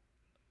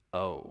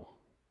 oh,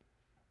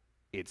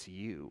 it's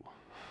you.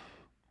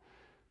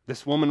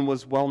 This woman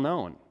was well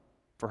known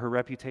for her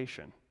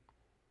reputation.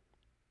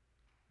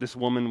 This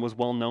woman was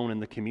well known in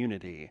the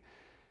community.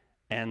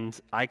 And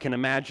I can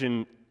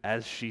imagine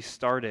as she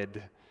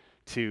started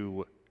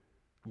to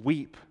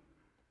weep,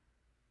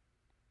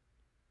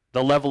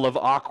 the level of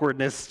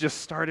awkwardness just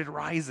started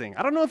rising.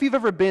 I don't know if you've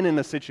ever been in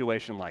a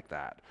situation like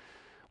that,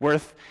 where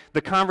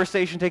the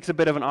conversation takes a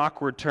bit of an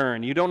awkward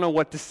turn. You don't know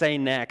what to say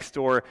next,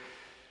 or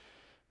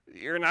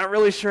you're not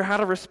really sure how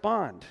to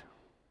respond.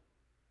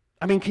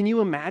 I mean, can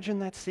you imagine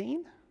that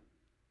scene?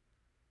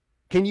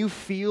 Can you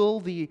feel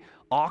the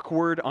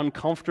awkward,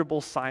 uncomfortable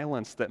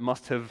silence that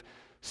must have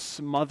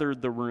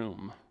smothered the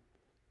room,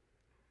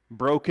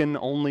 broken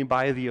only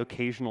by the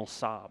occasional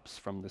sobs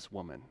from this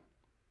woman,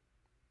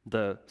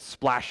 the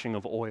splashing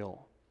of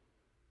oil,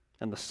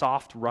 and the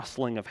soft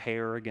rustling of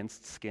hair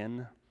against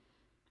skin?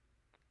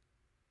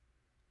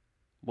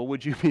 What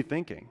would you be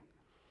thinking?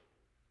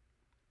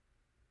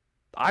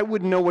 I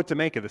wouldn't know what to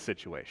make of the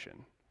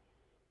situation.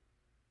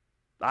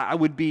 I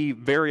would be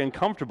very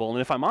uncomfortable,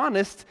 and if I'm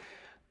honest,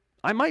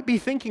 I might be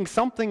thinking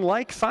something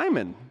like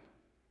Simon.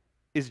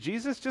 Is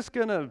Jesus just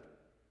going to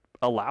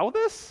allow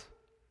this?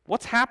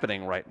 What's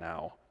happening right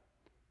now?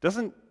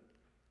 Doesn't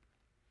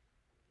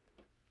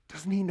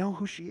he know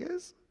who she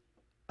is?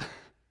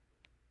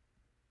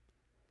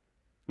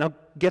 Now,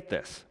 get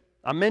this.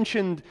 I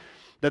mentioned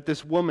that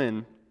this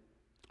woman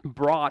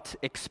brought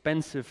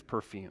expensive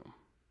perfume.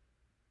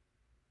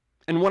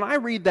 And when I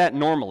read that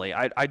normally,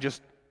 I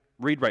just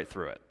read right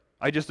through it.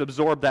 I just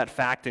absorb that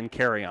fact and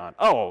carry on.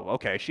 Oh,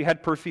 okay, she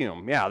had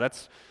perfume. Yeah,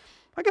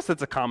 I guess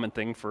that's a common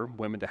thing for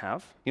women to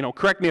have. You know,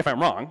 correct me if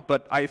I'm wrong,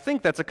 but I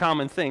think that's a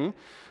common thing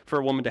for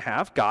a woman to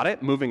have. Got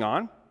it, moving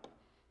on.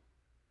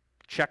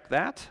 Check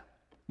that.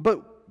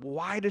 But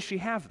why does she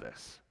have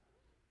this?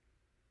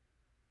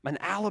 An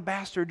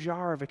alabaster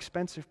jar of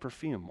expensive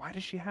perfume. Why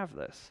does she have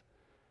this?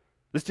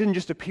 This didn't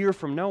just appear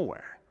from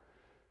nowhere.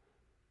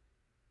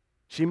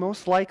 She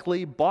most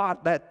likely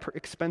bought that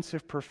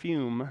expensive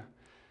perfume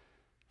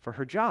for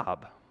her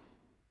job,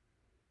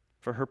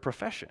 for her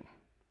profession,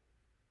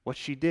 what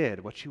she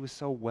did, what she was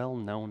so well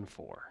known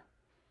for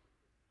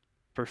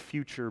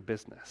future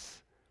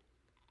business.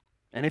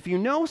 And if you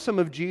know some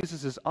of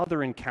Jesus'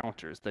 other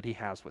encounters that he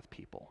has with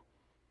people,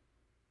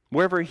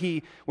 whenever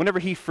he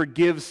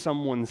forgives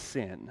someone's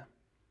sin,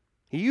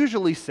 he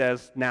usually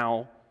says,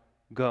 now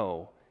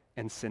go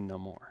and sin no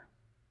more.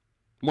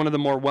 One of the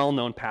more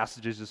well-known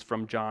passages is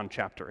from John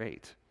chapter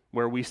 8,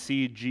 where we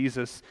see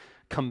Jesus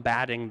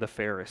combating the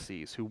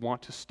Pharisees who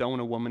want to stone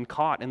a woman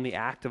caught in the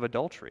act of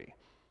adultery.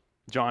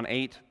 John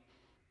 8,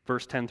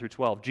 verse 10 through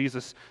 12,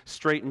 Jesus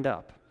straightened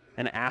up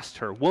and asked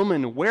her,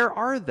 "Woman, where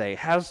are they?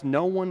 Has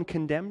no one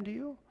condemned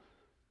you?"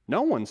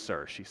 "No one,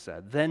 sir," she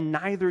said. "Then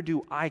neither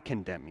do I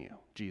condemn you,"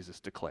 Jesus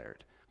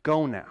declared.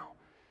 "Go now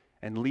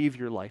and leave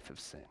your life of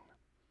sin."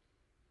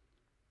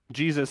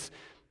 Jesus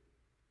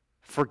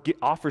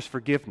offers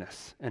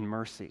forgiveness and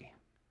mercy,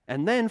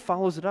 and then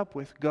follows it up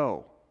with,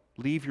 go,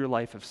 leave your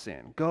life of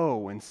sin.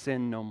 Go and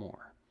sin no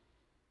more.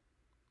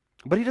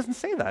 But he doesn't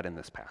say that in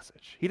this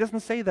passage. He doesn't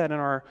say that in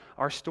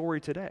our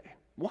story today.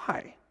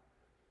 Why?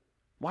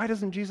 Why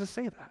doesn't Jesus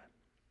say that?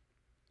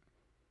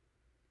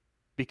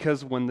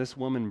 Because when this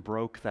woman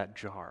broke that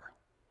jar,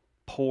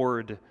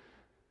 poured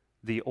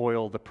the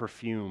oil, the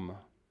perfume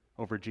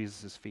over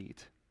Jesus'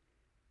 feet,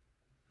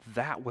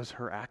 that was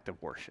her act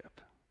of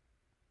worship.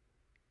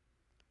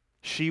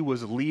 She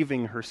was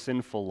leaving her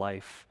sinful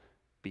life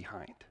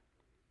behind.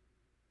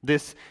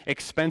 This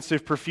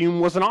expensive perfume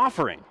was an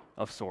offering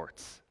of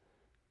sorts,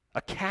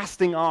 a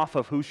casting off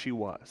of who she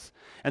was.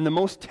 And the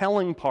most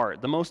telling part,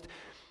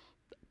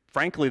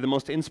 frankly, the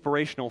most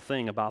inspirational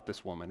thing about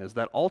this woman is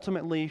that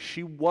ultimately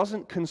she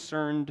wasn't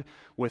concerned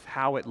with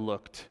how it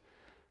looked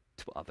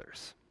to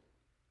others.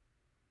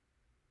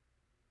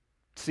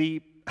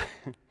 See,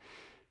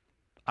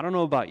 I don't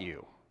know about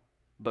you,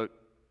 but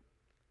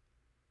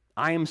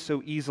I am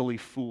so easily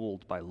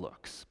fooled by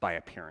looks, by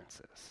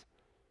appearances.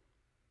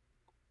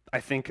 I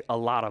think a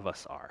lot of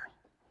us are.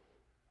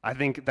 I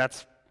think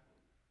that's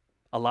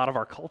a lot of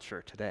our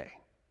culture today.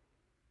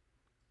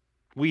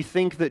 We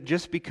think that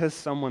just because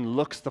someone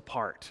looks the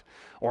part,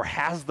 or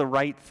has the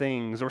right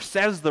things, or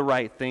says the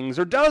right things,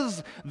 or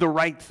does the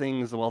right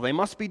things, well, they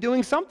must be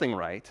doing something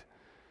right.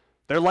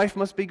 Their life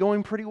must be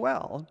going pretty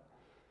well.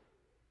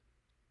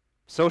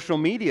 Social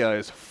media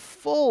is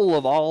full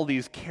of all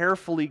these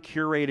carefully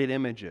curated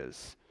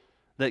images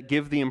that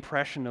give the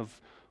impression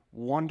of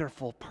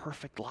wonderful,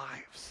 perfect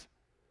lives.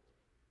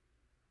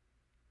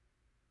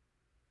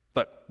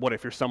 But what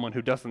if you're someone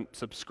who doesn't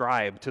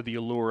subscribe to the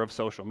allure of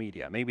social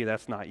media? Maybe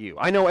that's not you.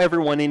 I know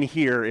everyone in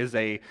here is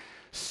a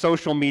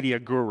social media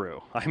guru.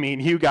 I mean,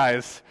 you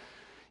guys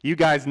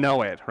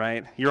know it,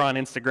 right? You're on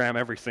Instagram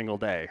every single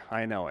day.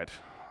 I know it.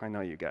 I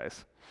know you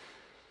guys.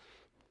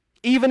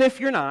 Even if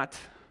you're not,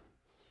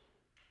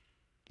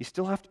 you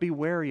still have to be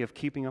wary of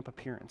keeping up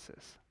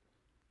appearances.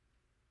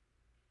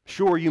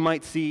 Sure, you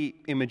might see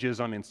images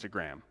on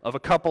Instagram of a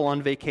couple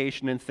on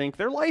vacation and think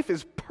their life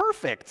is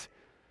perfect.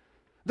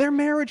 Their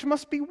marriage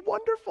must be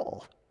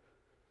wonderful.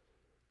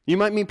 You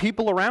might meet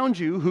people around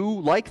you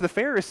who, like the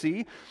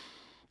Pharisee,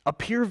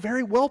 appear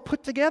very well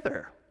put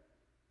together.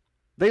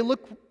 They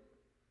look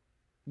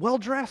well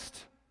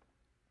dressed.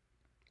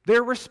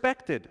 They're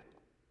respected.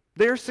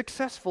 They're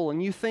successful,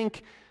 and you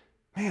think,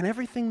 man,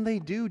 everything they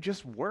do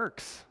just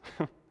works.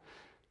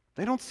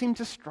 They don't seem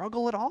to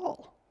struggle at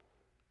all.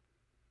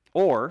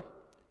 Or,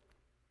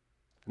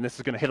 and this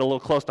is going to hit a little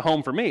close to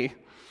home for me,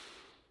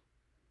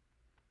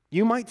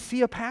 you might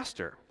see a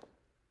pastor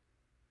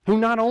who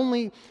not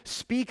only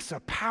speaks a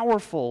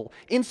powerful,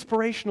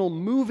 inspirational,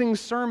 moving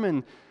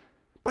sermon,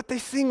 but they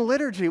sing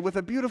liturgy with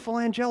a beautiful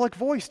angelic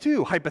voice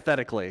too,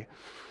 hypothetically.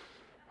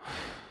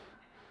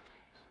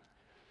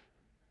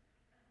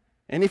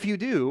 And if you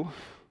do,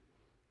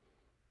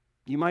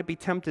 you might be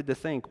tempted to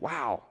think,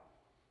 wow,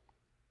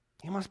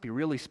 you must be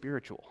really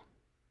spiritual.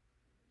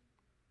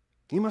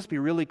 You must be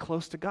really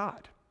close to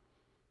God.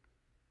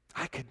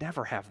 I could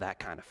never have that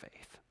kind of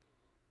faith.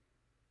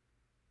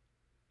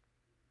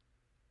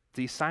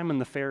 See, Simon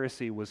the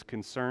Pharisee was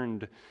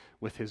concerned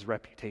with his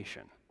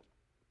reputation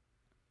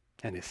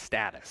and his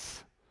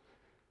status.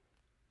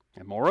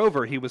 And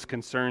moreover, he was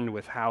concerned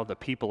with how the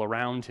people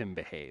around him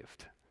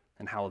behaved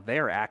and how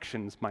their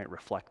actions might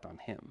reflect on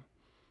him.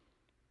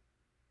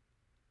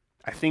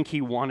 I think he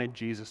wanted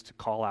Jesus to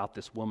call out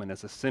this woman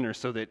as a sinner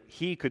so that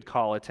he could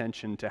call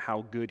attention to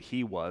how good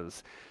he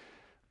was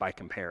by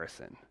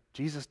comparison.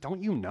 Jesus,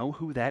 don't you know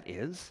who that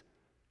is?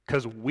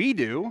 Because we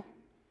do.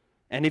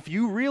 And if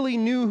you really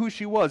knew who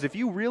she was, if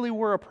you really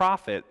were a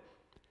prophet,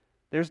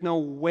 there's no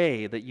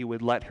way that you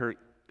would let her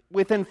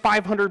within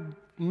 500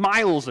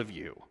 miles of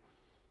you.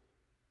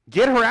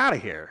 Get her out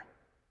of here.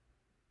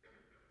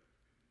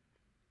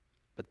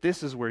 But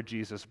this is where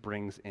Jesus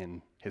brings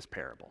in his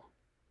parable.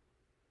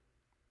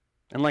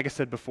 And like I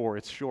said before,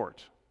 it's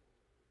short.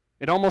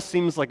 It almost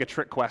seems like a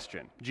trick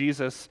question.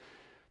 Jesus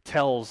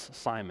tells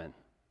Simon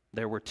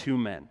there were two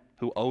men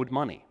who owed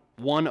money.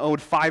 One owed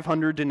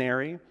 500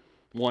 denarii,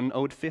 one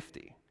owed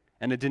 50.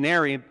 And a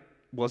denarii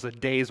was a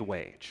day's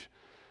wage.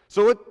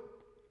 So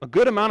a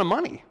good amount of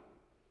money.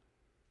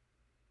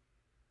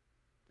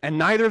 And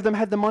neither of them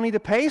had the money to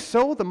pay,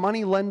 so the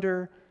money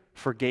lender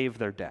forgave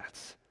their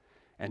debts.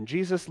 And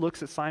Jesus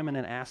looks at Simon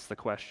and asks the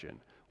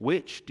question,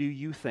 which do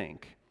you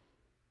think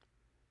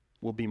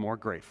will be more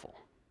grateful?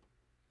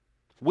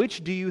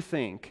 Which do you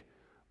think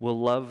will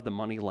love the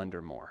money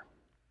lender more?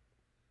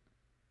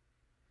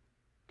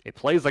 It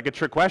plays like a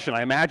trick question.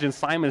 I imagine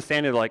Simon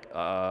standing there like,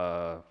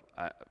 I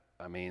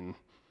mean,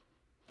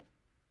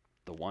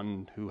 the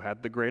one who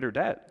had the greater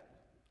debt.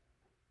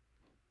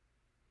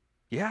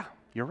 Yeah,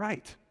 you're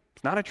right.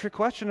 It's not a trick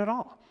question at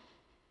all.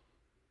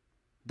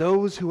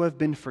 Those who have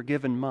been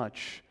forgiven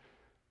much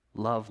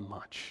love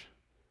much.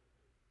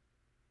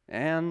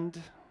 And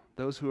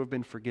those who have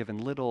been forgiven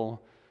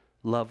little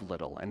love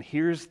little. And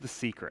here's the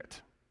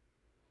secret.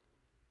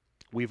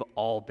 we've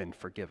all been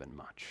forgiven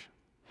much.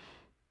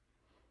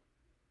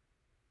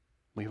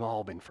 We've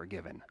all been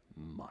forgiven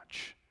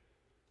much.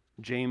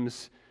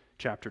 James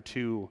chapter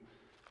 2,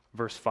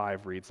 verse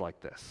 5 reads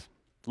like this.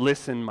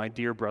 Listen, my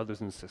dear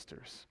brothers and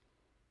sisters.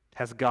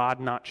 Has God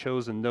not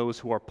chosen those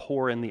who are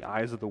poor in the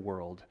eyes of the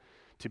world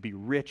to be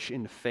rich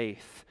in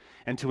faith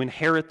and to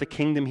inherit the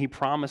kingdom he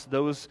promised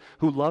those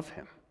who love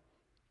him?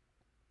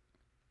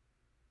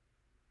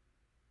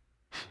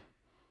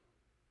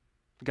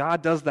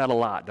 God does that a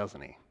lot,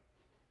 doesn't he?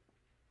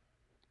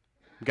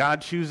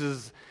 God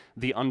chooses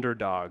the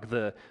underdog,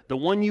 the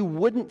one you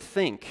wouldn't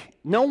think,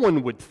 no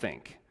one would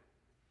think,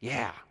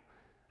 yeah,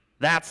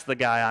 that's the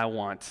guy I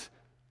want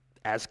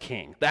as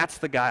king. That's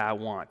the guy I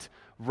want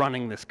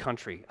running this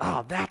country.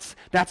 Oh, that's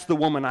the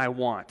woman I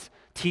want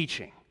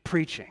teaching,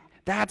 preaching.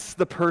 That's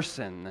the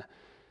person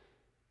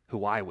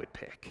who I would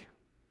pick.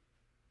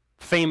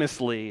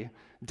 Famously,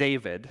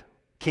 David,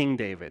 King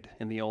David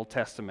in the Old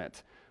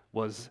Testament,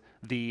 was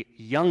the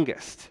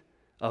youngest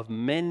of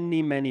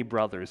many, many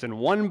brothers. And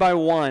one by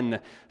one,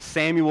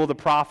 Samuel the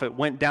prophet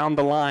went down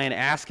the line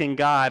asking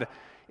God,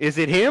 is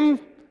it him?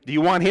 Do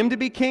you want him to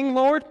be king,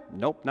 Lord?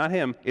 Nope, not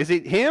him. Is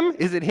it him?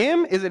 Is it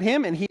him? Is it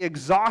him? And he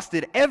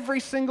exhausted every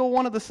single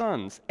one of the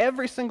sons,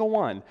 every single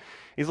one.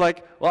 He's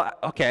like, well,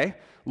 okay,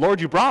 Lord,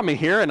 you brought me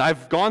here, and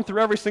I've gone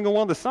through every single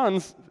one of the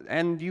sons,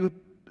 and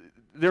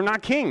they're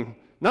not king.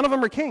 None of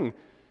them are king.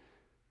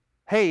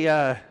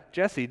 Hey,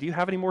 Jesse, do you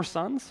have any more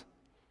sons?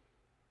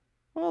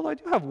 Well, I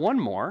do have one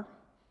more.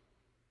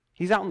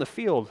 He's out in the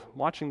field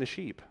watching the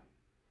sheep.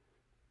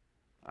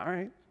 All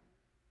right,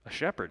 a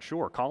shepherd,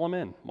 sure, call him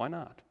in. Why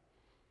not?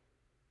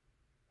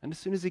 And as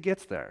soon as he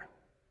gets there,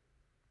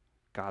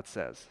 God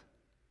says,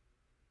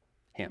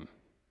 him.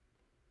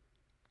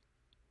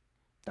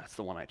 That's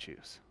the one I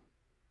choose.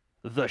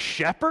 The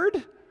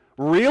shepherd?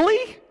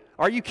 Really?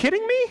 Are you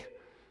kidding me?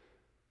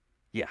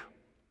 Yeah.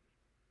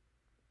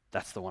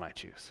 That's the one I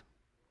choose.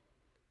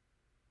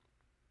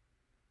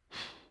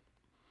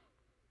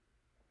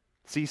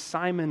 See,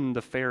 Simon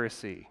the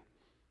Pharisee,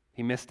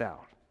 he missed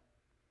out.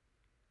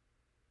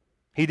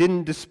 He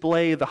didn't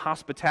display the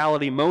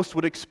hospitality most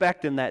would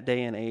expect in that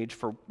day and age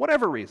for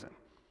whatever reason.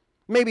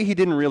 Maybe he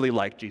didn't really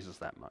like Jesus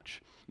that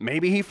much.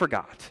 Maybe he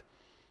forgot.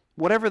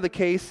 Whatever the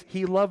case,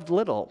 he loved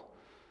little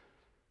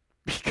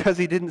because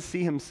he didn't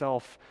see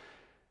himself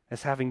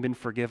as having been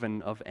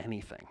forgiven of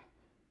anything.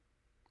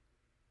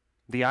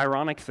 The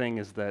ironic thing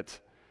is that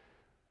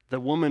the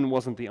woman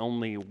wasn't the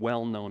only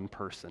well-known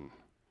person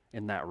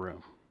in that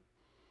room.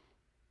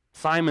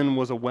 Simon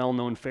was a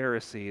well-known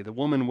Pharisee. The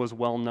woman was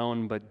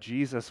well-known, but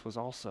Jesus was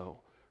also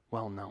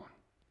well-known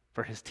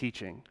for his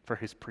teaching, for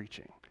his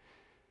preaching.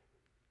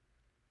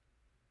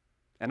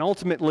 And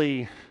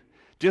ultimately,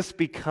 just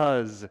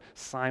because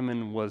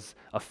Simon was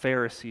a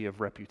Pharisee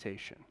of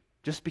reputation,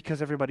 just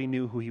because everybody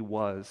knew who he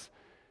was,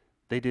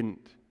 they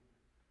didn't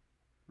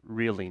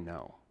really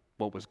know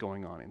what was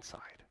going on inside.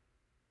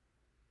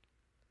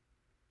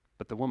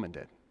 But the woman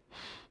did.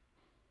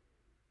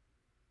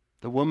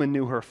 The woman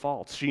knew her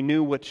faults. She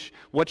knew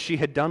what she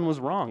had done was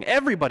wrong.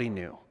 Everybody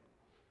knew.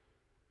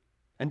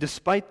 And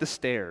despite the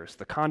stares,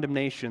 the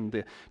condemnation,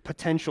 the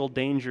potential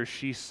danger,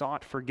 she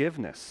sought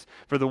forgiveness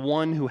for the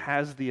one who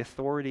has the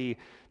authority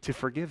to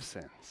forgive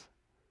sins.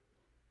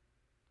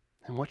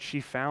 And what she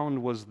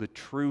found was the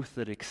truth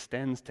that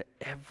extends to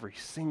every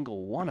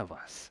single one of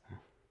us.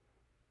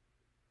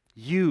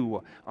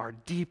 You are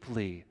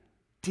deeply,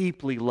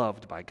 deeply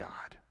loved by God.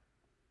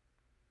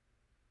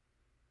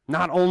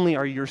 Not only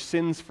are your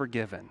sins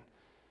forgiven,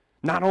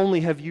 not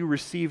only have you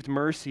received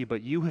mercy,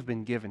 but you have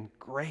been given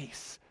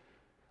grace,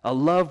 a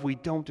love we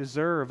don't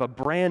deserve, a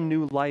brand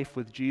new life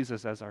with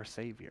Jesus as our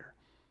Savior.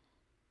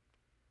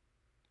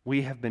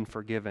 We have been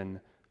forgiven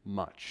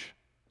much,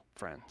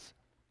 friends.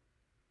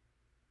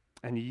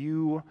 And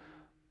you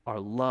are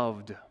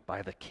loved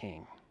by the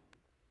King.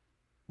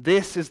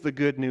 This is the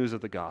good news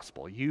of the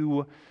gospel.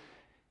 You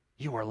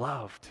are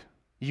loved.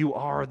 You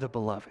are the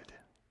beloved.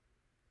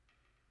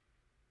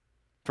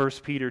 1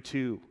 Peter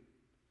 2,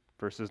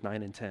 verses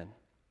 9 and 10.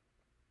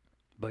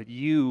 But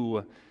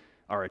you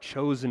are a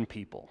chosen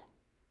people,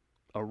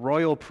 a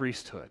royal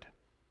priesthood,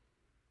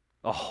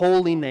 a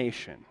holy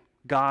nation,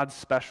 God's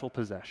special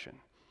possession,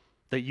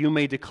 that you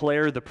may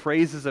declare the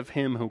praises of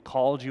him who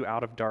called you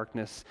out of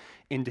darkness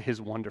into his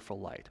wonderful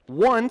light.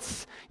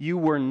 Once you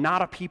were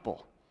not a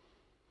people,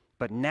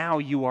 but now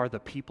you are the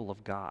people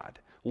of God.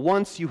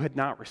 Once you had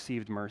not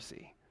received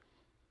mercy,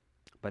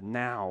 but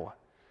now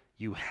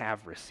you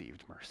have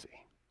received mercy.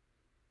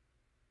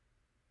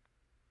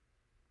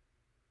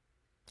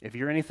 If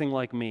you're anything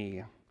like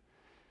me,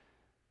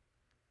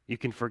 you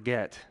can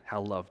forget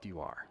how loved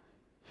you are.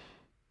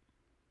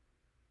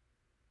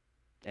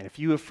 And if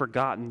you have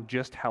forgotten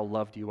just how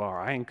loved you are,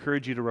 I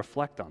encourage you to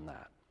reflect on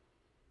that.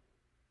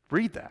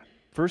 Read that.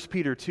 1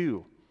 Peter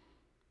 2,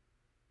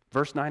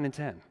 verse 9 and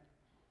 10.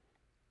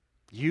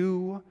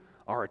 You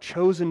are a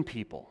chosen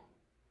people,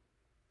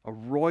 a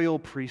royal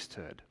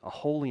priesthood, a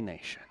holy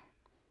nation,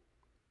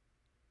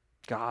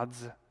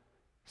 God's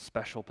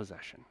special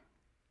possession.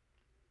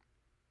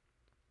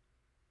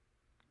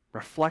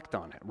 Reflect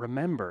on it.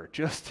 Remember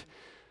just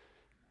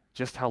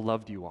how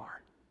loved you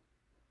are.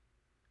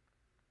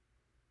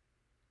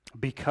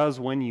 Because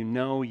when you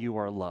know you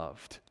are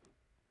loved,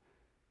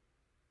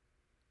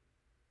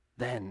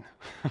 then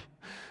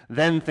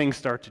things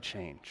start to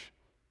change.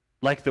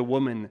 Like the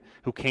woman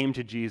who came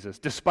to Jesus,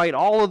 despite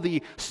all of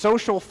the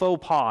social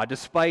faux pas,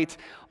 despite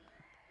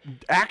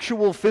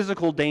actual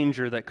physical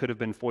danger that could have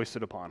been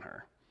foisted upon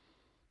her.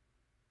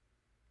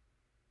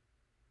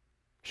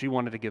 She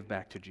wanted to give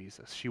back to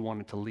Jesus. She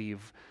wanted to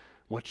leave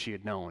what she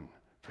had known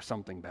for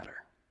something better.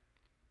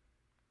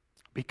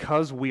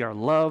 Because we are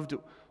loved,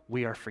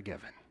 we are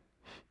forgiven.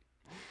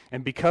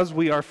 And because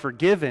we are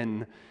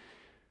forgiven,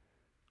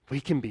 we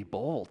can be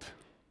bold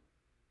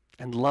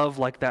and love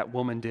like that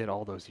woman did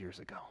all those years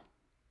ago.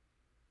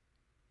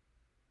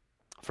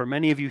 For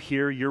many of you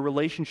here, your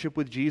relationship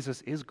with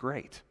Jesus is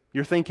great.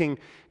 You're thinking,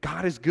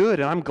 God is good,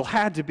 and I'm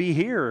glad to be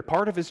here,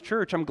 part of his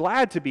church. I'm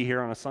glad to be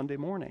here on a Sunday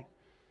morning.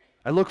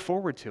 I look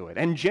forward to it.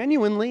 And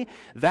genuinely,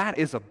 that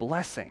is a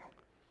blessing.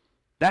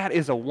 That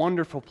is a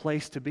wonderful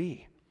place to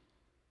be.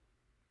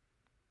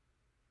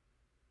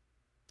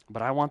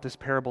 But I want this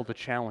parable to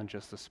challenge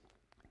us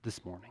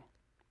this morning,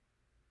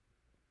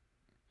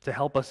 to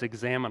help us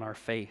examine our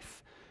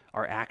faith,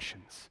 our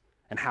actions,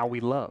 and how we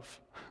love.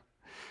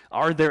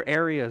 Are there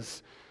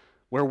areas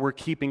where we're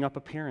keeping up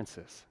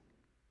appearances?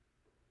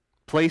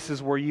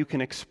 Places where you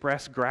can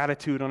express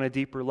gratitude on a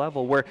deeper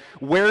level,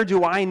 where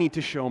do I need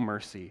to show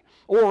mercy?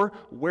 Or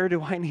where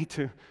do I need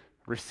to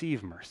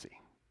receive mercy?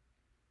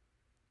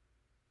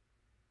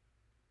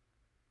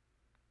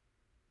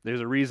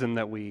 There's a reason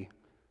that we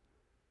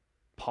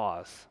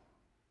pause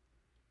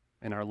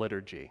in our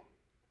liturgy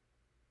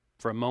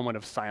for a moment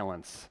of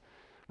silence,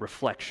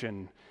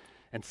 reflection,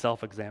 and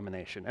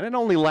self-examination. And it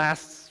only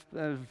lasts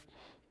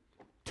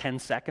 10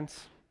 seconds,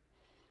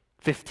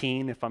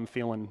 15 if I'm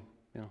feeling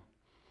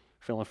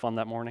fun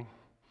that morning.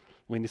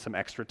 We need some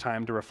extra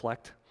time to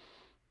reflect.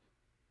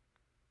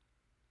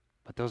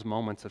 But those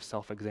moments of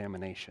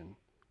self-examination,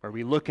 where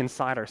we look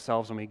inside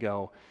ourselves and we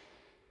go,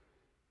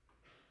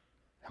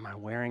 am I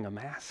wearing a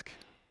mask?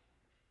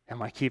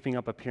 Am I keeping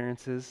up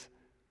appearances?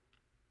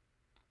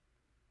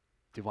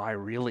 Do I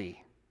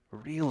really,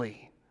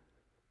 really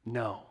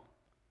know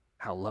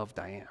how loved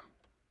I am?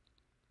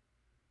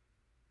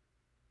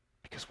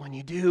 Because when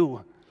you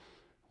do,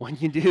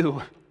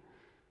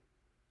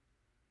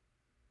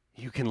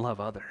 you can love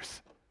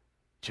others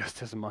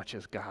just as much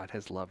as God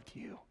has loved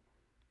you.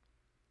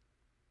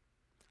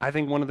 I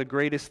think one of the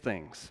greatest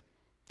things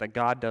that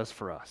God does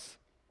for us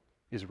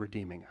is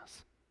redeeming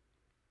us,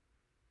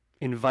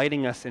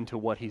 inviting us into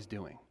what he's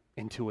doing,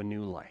 into a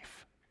new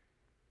life.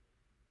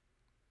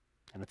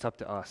 And it's up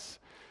to us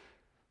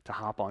to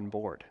hop on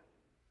board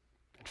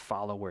and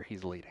follow where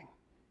he's leading.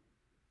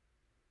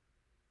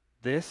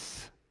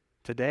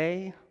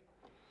 Today,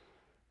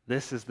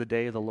 this is the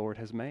day the Lord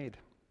has made.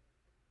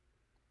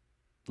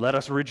 Let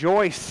us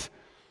rejoice.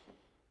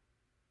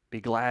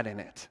 Be glad in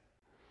it.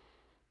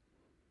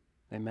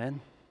 Amen?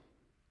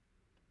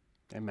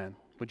 Amen.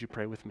 Would you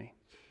pray with me?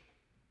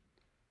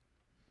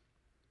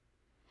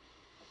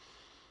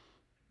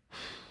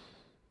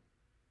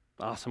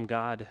 Awesome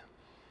God.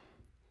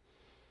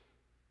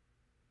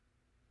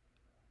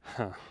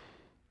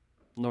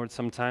 Lord,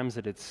 sometimes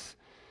it's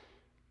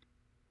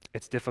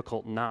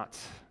difficult not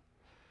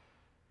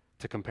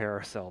to compare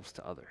ourselves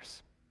to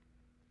others.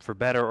 For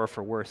better or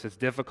for worse, it's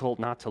difficult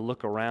not to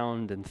look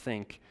around and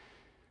think,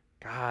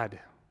 God,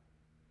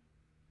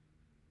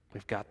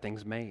 we've got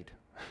things made.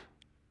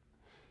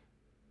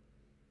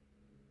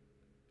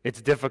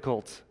 It's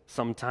difficult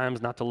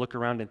sometimes not to look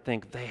around and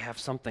think, they have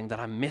something that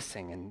I'm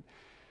missing, and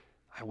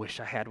I wish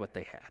I had what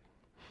they had.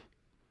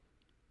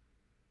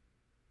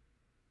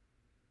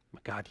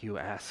 But God, you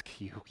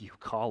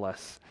call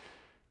us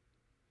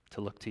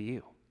to look to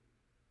you.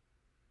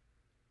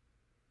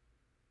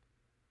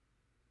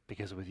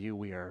 Because with you,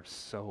 we are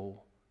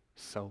so,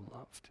 so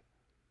loved.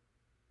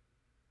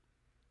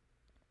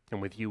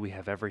 And with you, we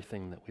have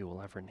everything that we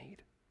will ever need.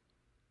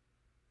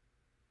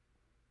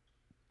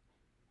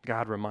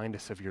 God, remind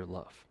us of your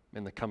love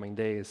in the coming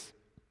days,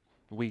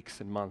 weeks,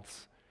 and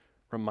months.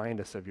 Remind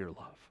us of your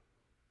love.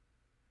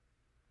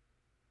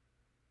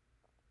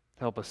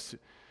 Help us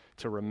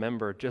to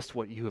remember just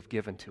what you have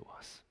given to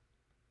us.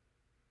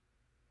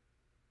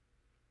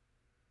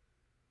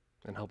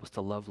 And help us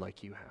to love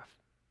like you have.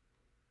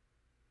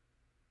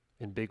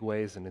 In big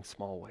ways and in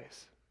small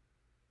ways.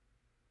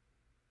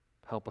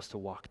 Help us to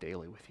walk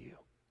daily with you.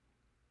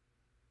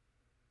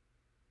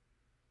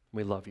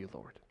 We love you,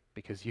 Lord,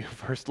 because you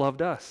first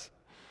loved us.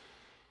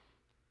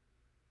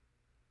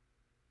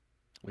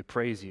 We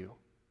praise you,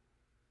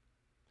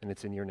 and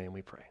it's in your name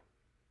we pray.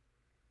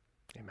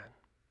 Amen.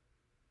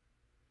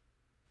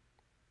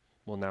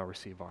 We'll now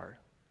receive our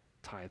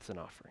tithes and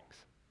offerings.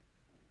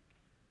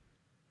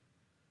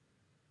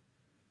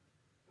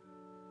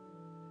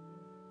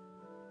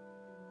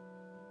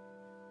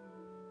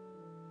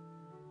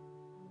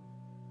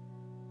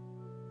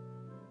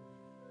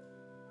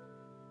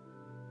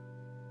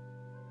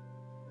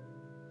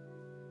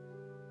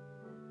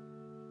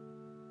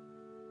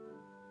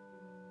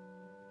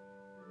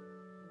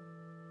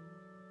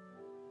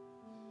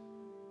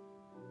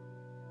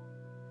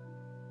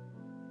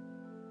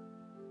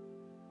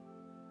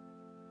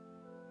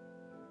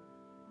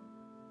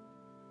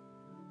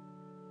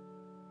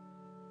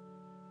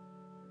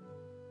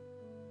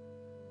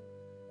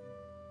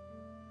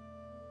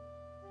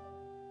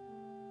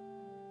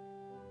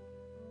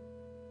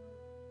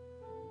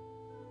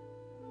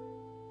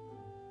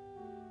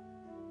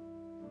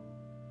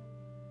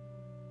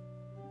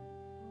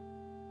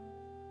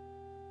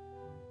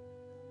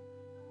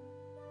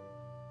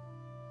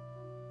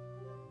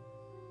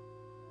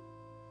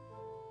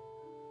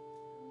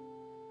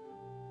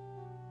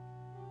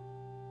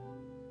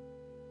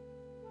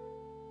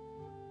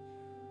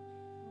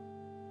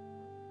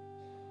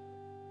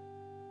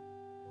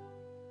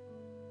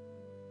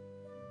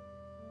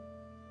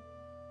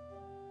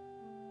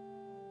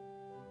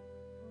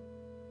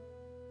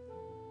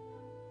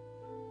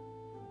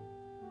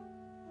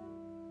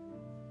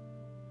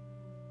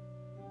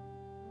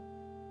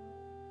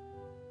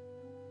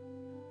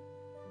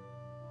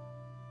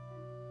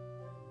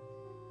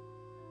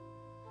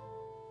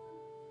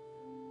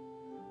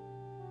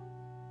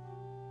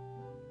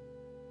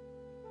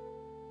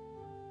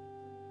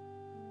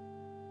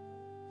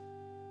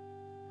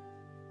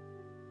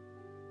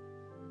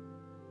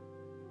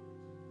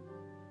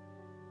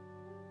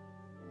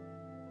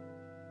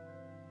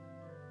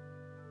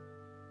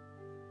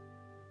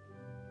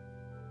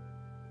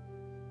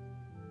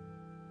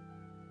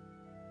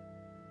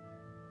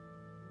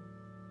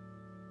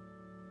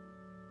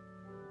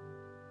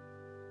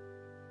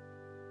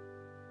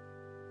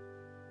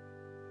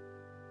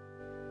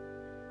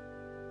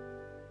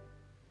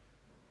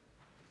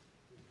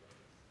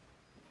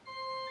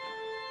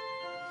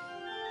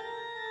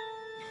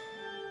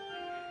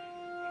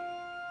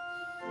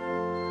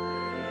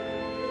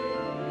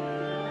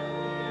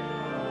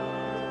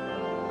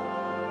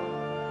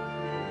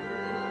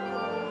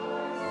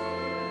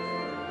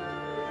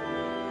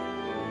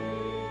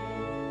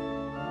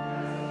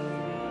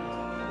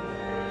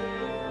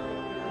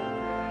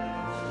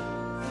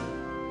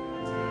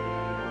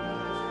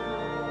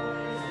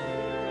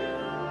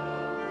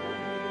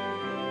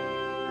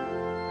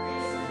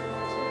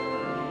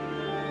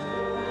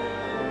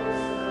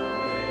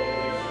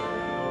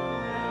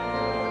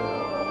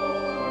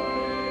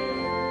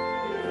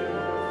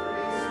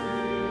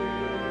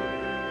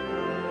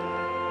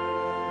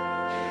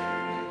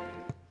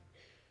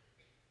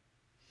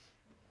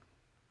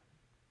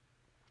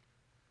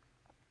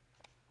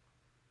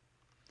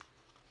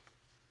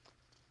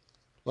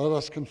 Let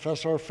us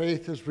confess our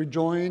faith as we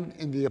join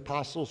in the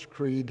Apostles'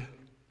 Creed.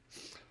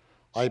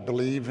 I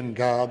believe in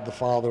God, the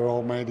Father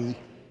Almighty,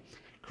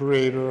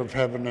 creator of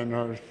heaven and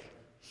earth.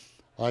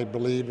 I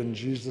believe in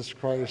Jesus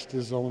Christ,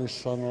 his only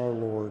Son, our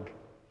Lord.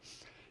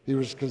 He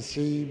was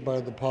conceived by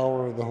the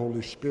power of the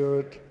Holy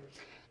Spirit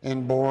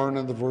and born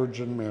of the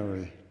Virgin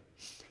Mary.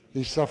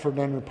 He suffered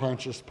under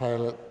Pontius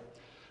Pilate,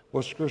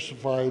 was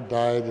crucified,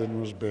 died,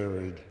 and was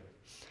buried.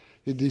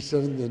 He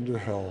descended into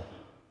hell.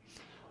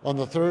 On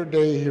the third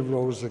day he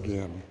rose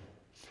again.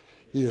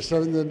 He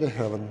ascended into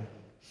heaven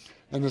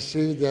and is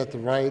seated at the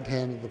right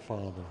hand of the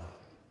Father.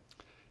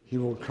 He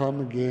will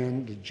come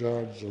again to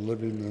judge the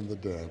living and the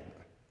dead.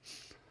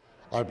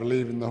 I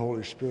believe in the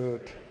Holy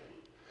Spirit,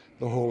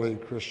 the holy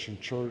Christian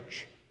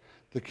church,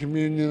 the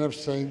communion of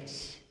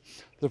saints,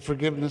 the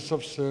forgiveness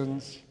of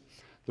sins,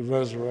 the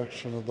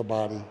resurrection of the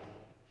body,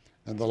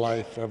 and the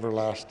life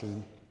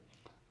everlasting.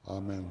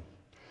 Amen.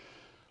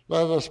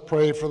 Let us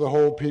pray for the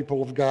whole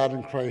people of God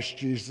in Christ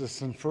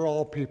Jesus and for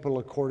all people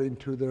according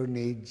to their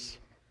needs.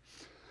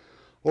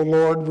 O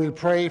Lord, we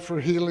pray for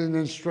healing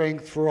and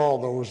strength for all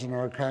those in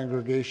our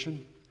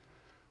congregation.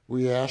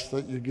 We ask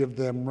that you give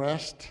them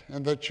rest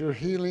and that your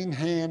healing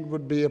hand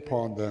would be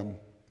upon them.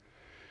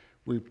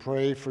 We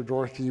pray for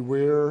Dorothy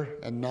Weir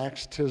and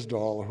Knox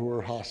Tisdall, who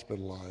are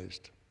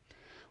hospitalized.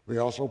 We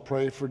also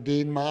pray for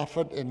Dean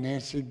Moffat and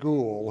Nancy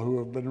Gould, who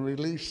have been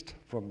released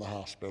from the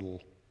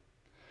hospital.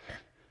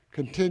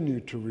 Continue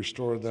to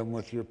restore them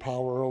with your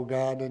power, O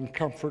God, and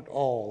comfort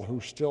all who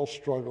still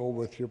struggle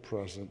with your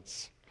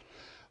presence.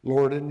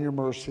 Lord, in your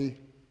mercy,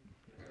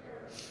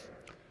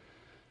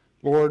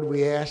 Lord,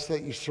 we ask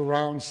that you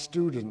surround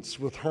students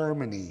with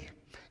harmony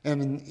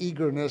and an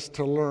eagerness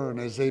to learn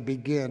as they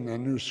begin a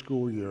new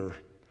school year.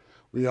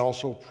 We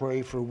also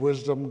pray for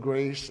wisdom,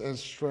 grace, and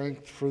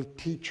strength for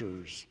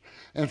teachers,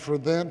 and for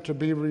them to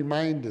be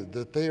reminded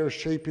that they are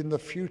shaping the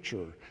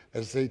future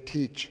as they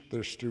teach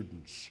their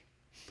students.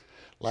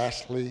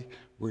 Lastly,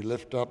 we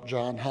lift up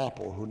John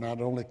Hoppel, who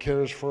not only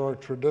cares for our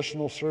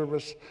traditional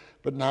service,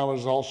 but now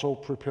is also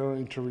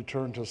preparing to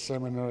return to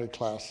seminary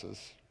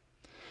classes.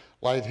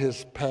 Light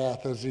his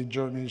path as he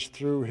journeys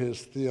through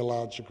his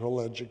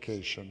theological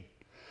education.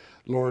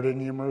 Lord, in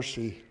your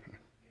mercy,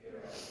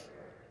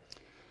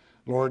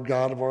 Lord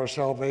God of our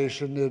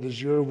salvation, it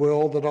is your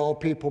will that all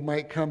people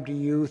might come to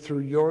you through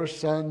your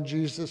Son,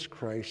 Jesus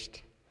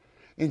Christ.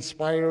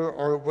 Inspire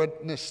our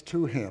witness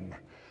to him,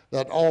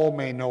 that all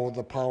may know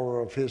the power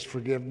of his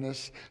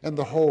forgiveness and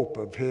the hope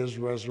of his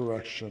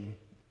resurrection.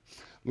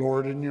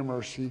 Lord, in your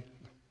mercy.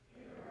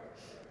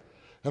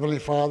 Heavenly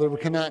Father, we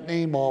cannot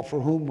name all for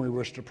whom we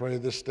wish to pray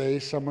this day.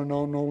 Some are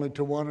known only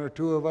to one or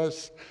two of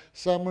us.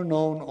 Some are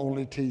known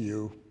only to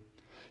you.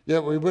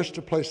 Yet we wish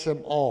to place them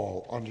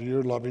all under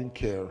your loving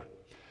care.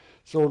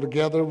 So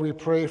together we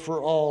pray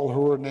for all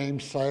who are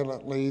named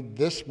silently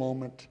this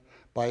moment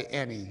by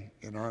any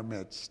in our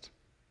midst.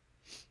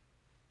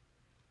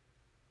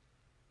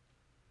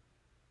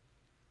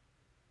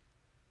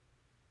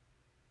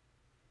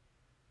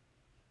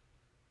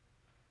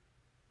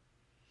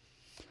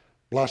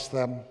 Bless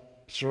them,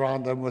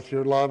 surround them with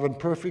your love, and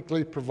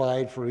perfectly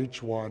provide for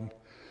each one.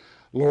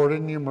 Lord,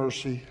 in your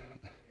mercy.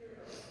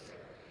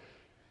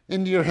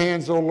 Into your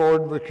hands, O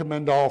Lord, we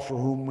commend all for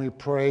whom we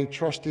pray,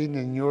 trusting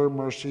in your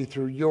mercy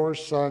through your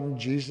Son,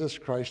 Jesus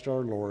Christ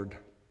our Lord.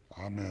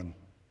 Amen.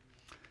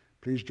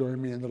 Please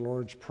join me in the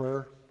Lord's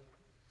Prayer.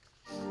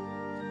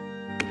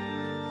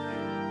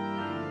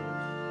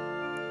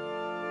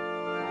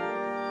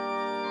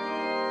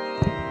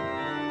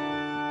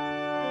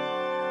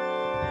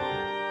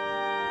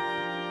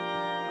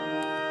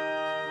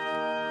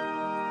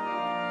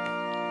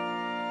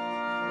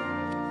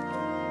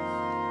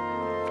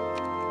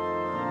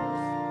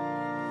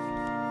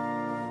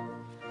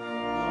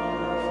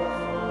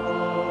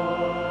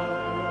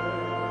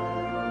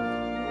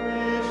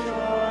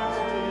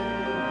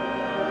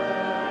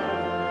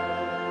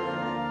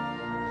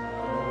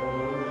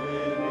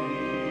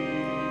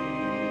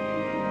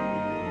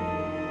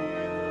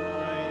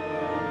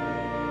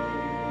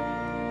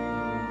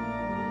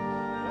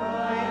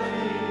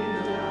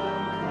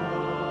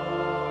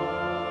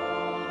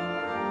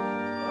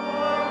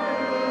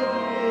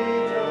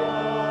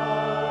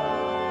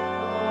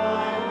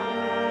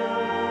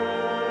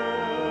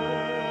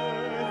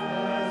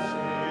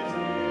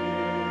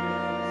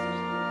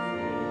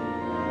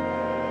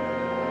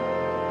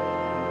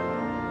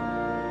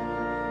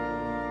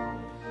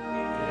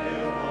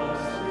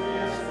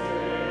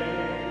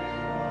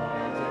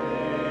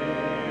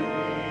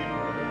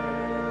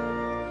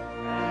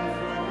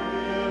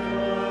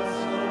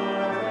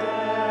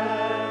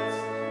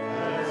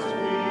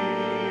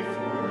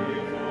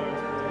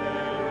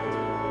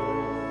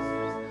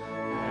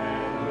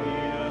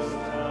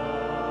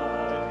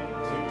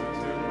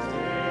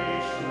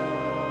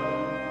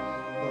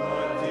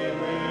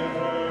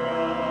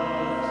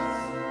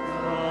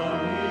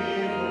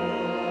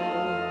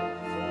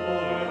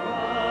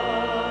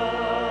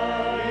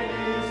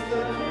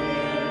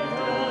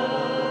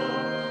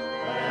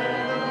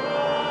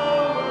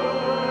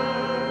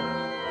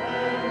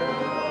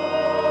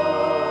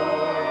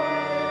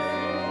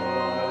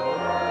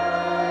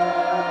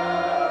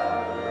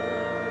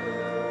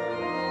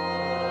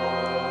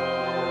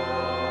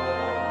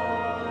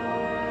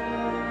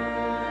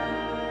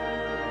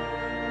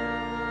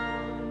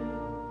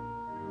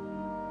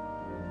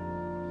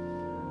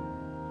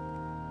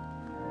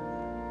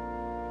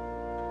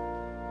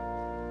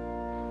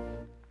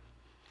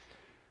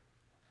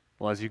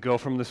 Well, as you go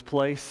from this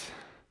place,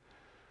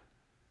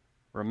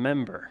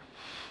 remember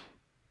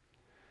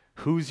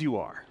whose you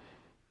are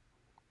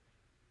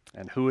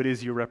and who it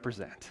is you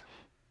represent.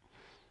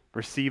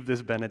 Receive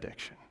this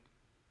benediction.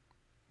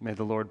 May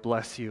the Lord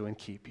bless you and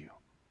keep you.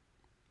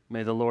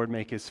 May the Lord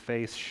make his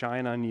face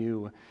shine on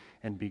you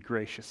and be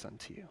gracious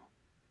unto you.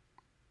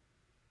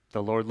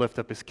 The Lord lift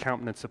up his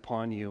countenance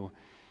upon you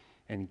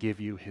and give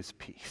you his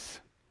peace.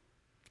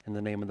 In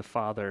the name of the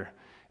Father,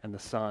 and the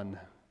Son,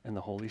 and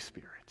the Holy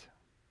Spirit.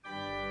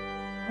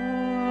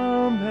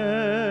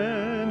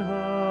 Amen,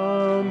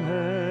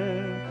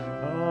 amen,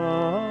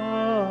 amen.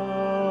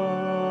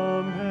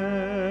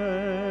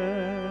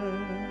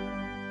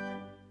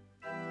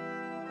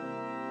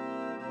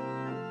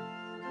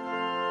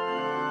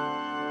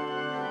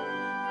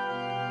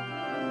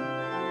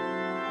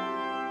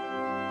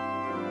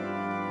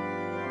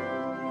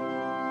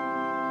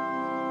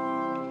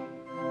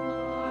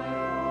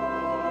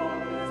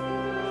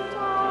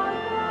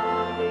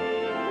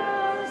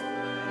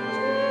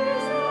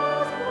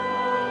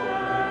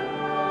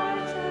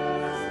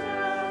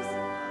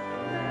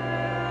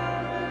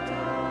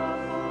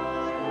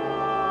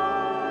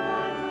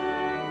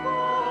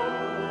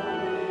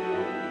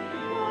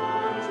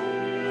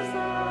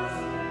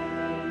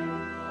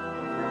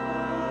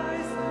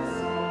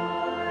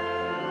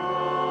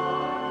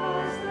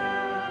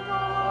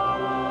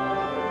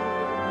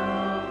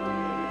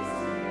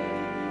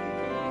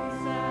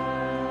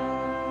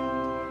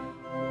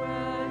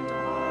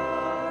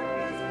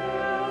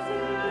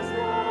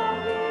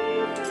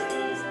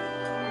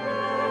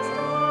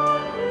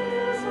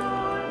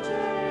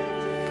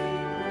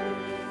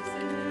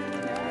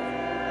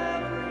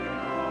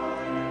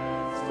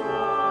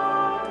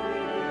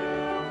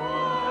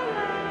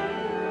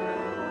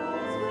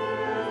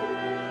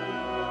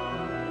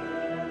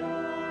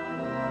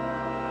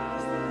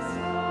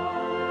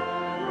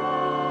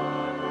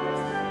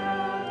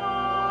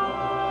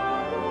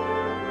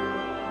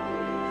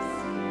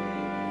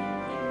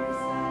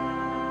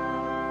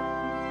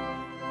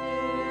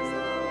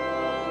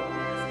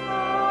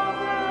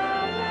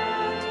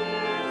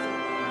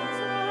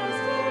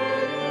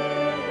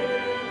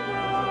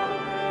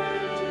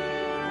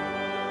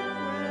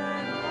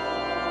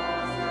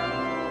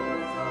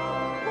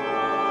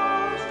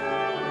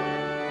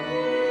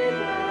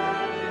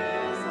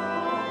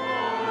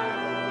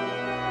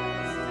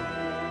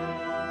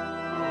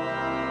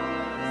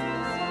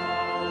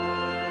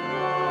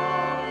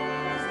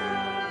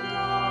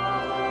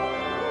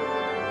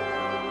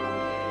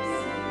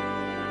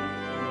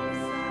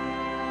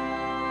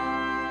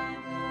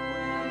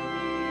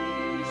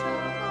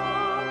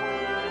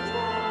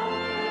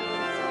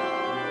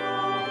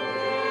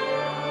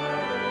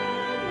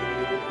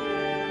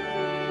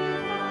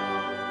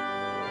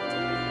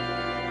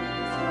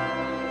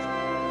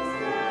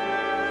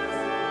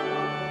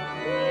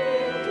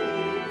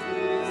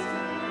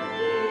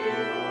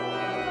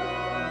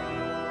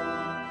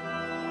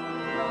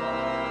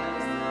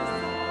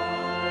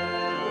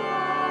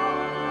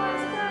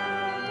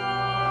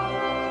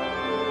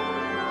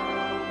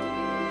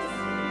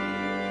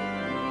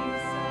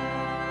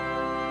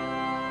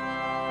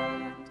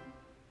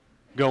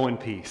 Go in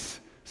peace.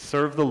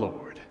 Serve the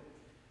Lord.